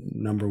my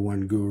number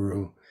one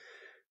guru,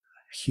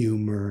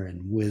 humor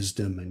and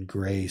wisdom and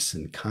grace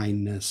and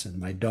kindness, and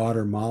my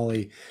daughter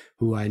Molly,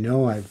 who I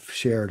know I've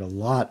shared a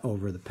lot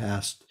over the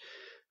past,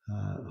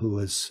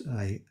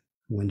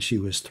 when she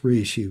was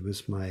 3, she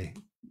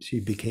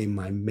became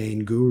my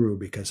main guru,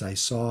 because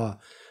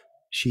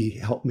she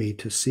helped me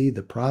to see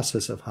the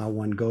process of how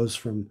one goes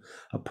from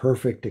a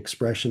perfect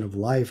expression of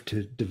life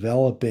to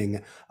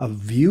developing a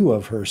view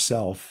of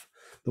herself,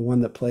 the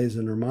one that plays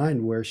in her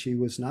mind, where she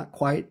was not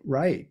quite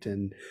right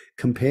and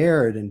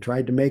compared and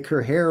tried to make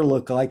her hair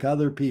look like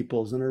other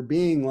people's and her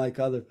being like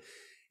other,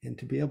 and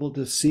to be able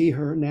to see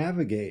her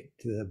navigate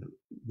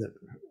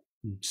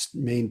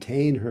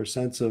maintain her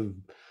sense of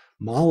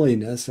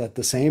Molliness, at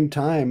the same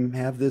time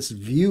have this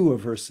view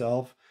of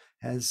herself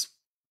as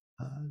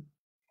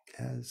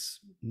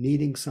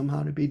needing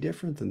somehow to be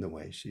different than the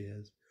way she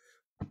is.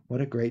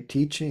 What a great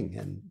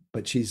teaching.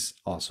 But she's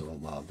also a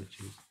love that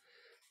she's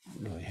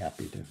really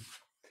happy to.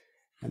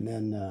 And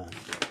then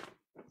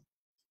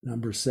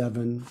number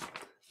 7,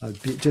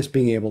 just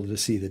being able to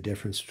see the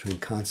difference between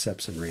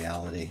concepts and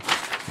reality.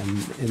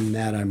 And in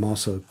that, I'm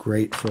also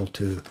grateful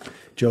to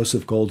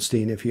Joseph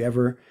Goldstein. If you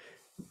ever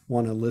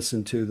want to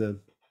listen to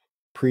the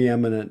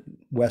preeminent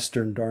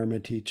Western Dharma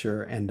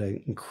teacher and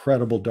an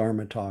incredible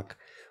Dharma talk,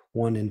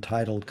 one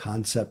entitled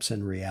Concepts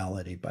and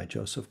Reality by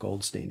Joseph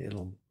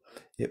Goldstein,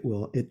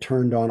 it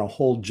turned on a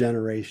whole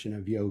generation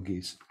of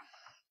yogis.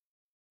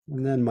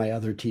 And then my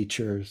other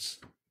teachers,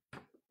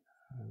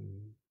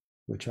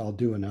 which I'll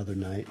do another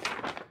night.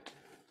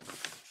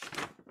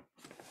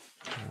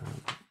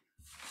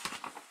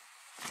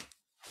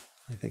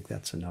 I think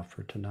that's enough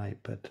for tonight,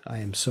 but I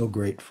am so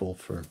grateful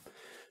for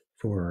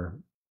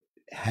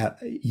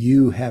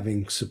you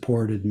having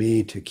supported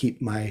me to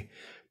keep my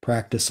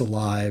practice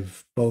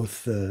alive,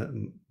 both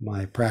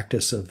my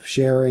practice of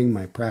sharing,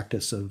 my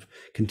practice of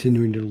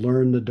continuing to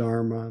learn the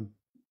Dharma.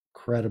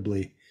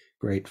 Incredibly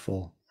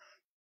grateful.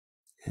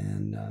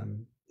 And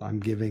I'm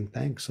giving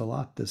thanks a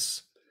lot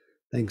this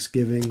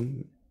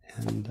Thanksgiving,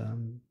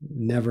 and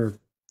never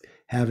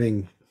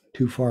having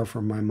too far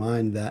from my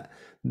mind that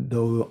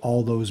though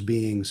all those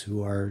beings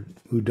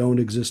who don't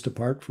exist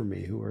apart from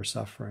me, who are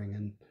suffering.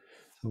 And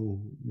so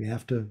we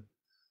have to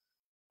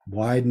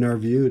widen our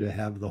view to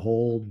have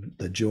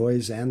the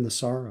joys and the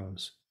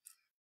sorrows.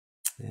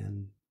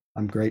 And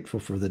I'm grateful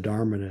for the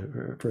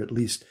Dharma for at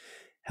least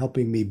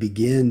helping me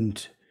begin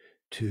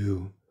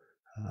to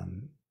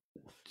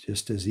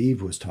just as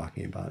Eve was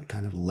talking about,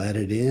 kind of let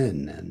it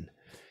in and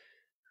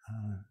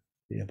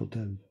be able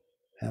to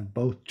have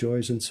both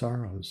joys and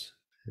sorrows,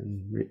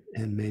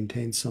 and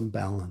maintain some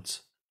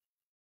balance.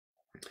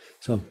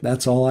 So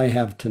that's all I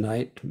have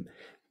tonight.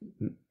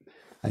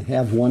 I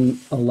have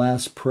a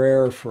last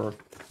prayer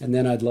and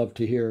then I'd love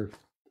to hear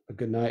a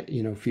good night.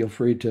 Feel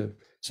free to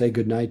say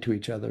good night to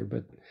each other,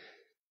 but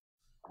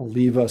I'll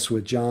leave us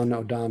with John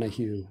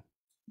O'Donohue,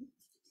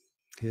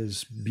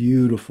 his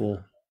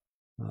beautiful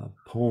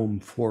poem,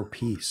 For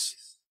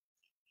Peace.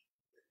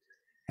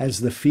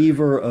 As the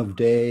fever of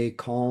day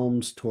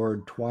calms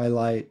toward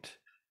twilight,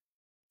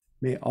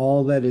 may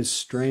all that is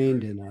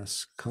strained in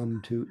us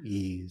come to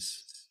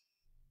ease.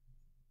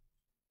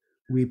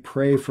 We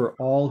pray for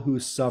all who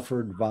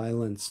suffered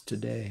violence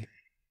today.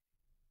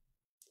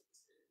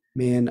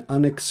 May an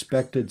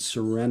unexpected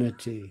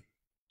serenity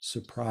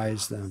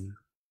surprise them.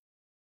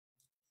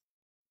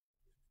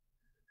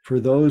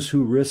 For those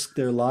who risk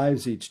their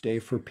lives each day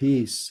for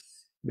peace,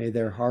 may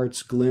their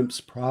hearts glimpse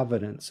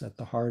providence at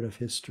the heart of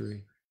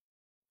history.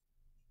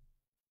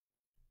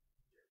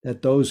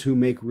 That those who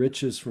make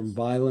riches from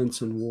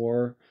violence and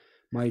war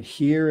might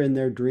hear in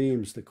their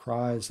dreams the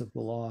cries of the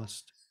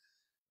lost.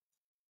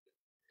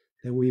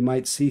 That we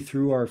might see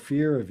through our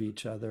fear of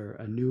each other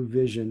a new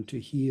vision to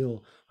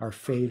heal our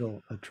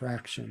fatal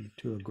attraction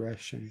to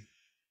aggression.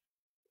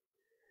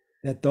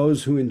 That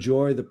those who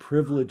enjoy the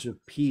privilege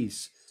of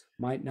peace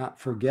might not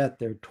forget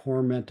their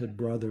tormented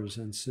brothers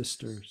and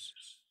sisters.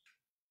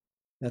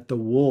 That the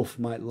wolf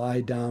might lie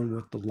down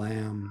with the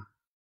lamb.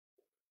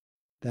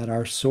 That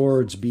our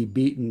swords be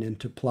beaten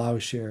into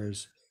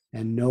plowshares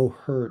and no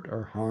hurt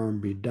or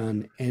harm be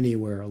done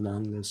anywhere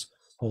along this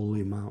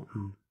holy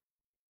mountain.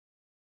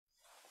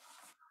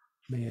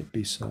 May it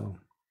be so.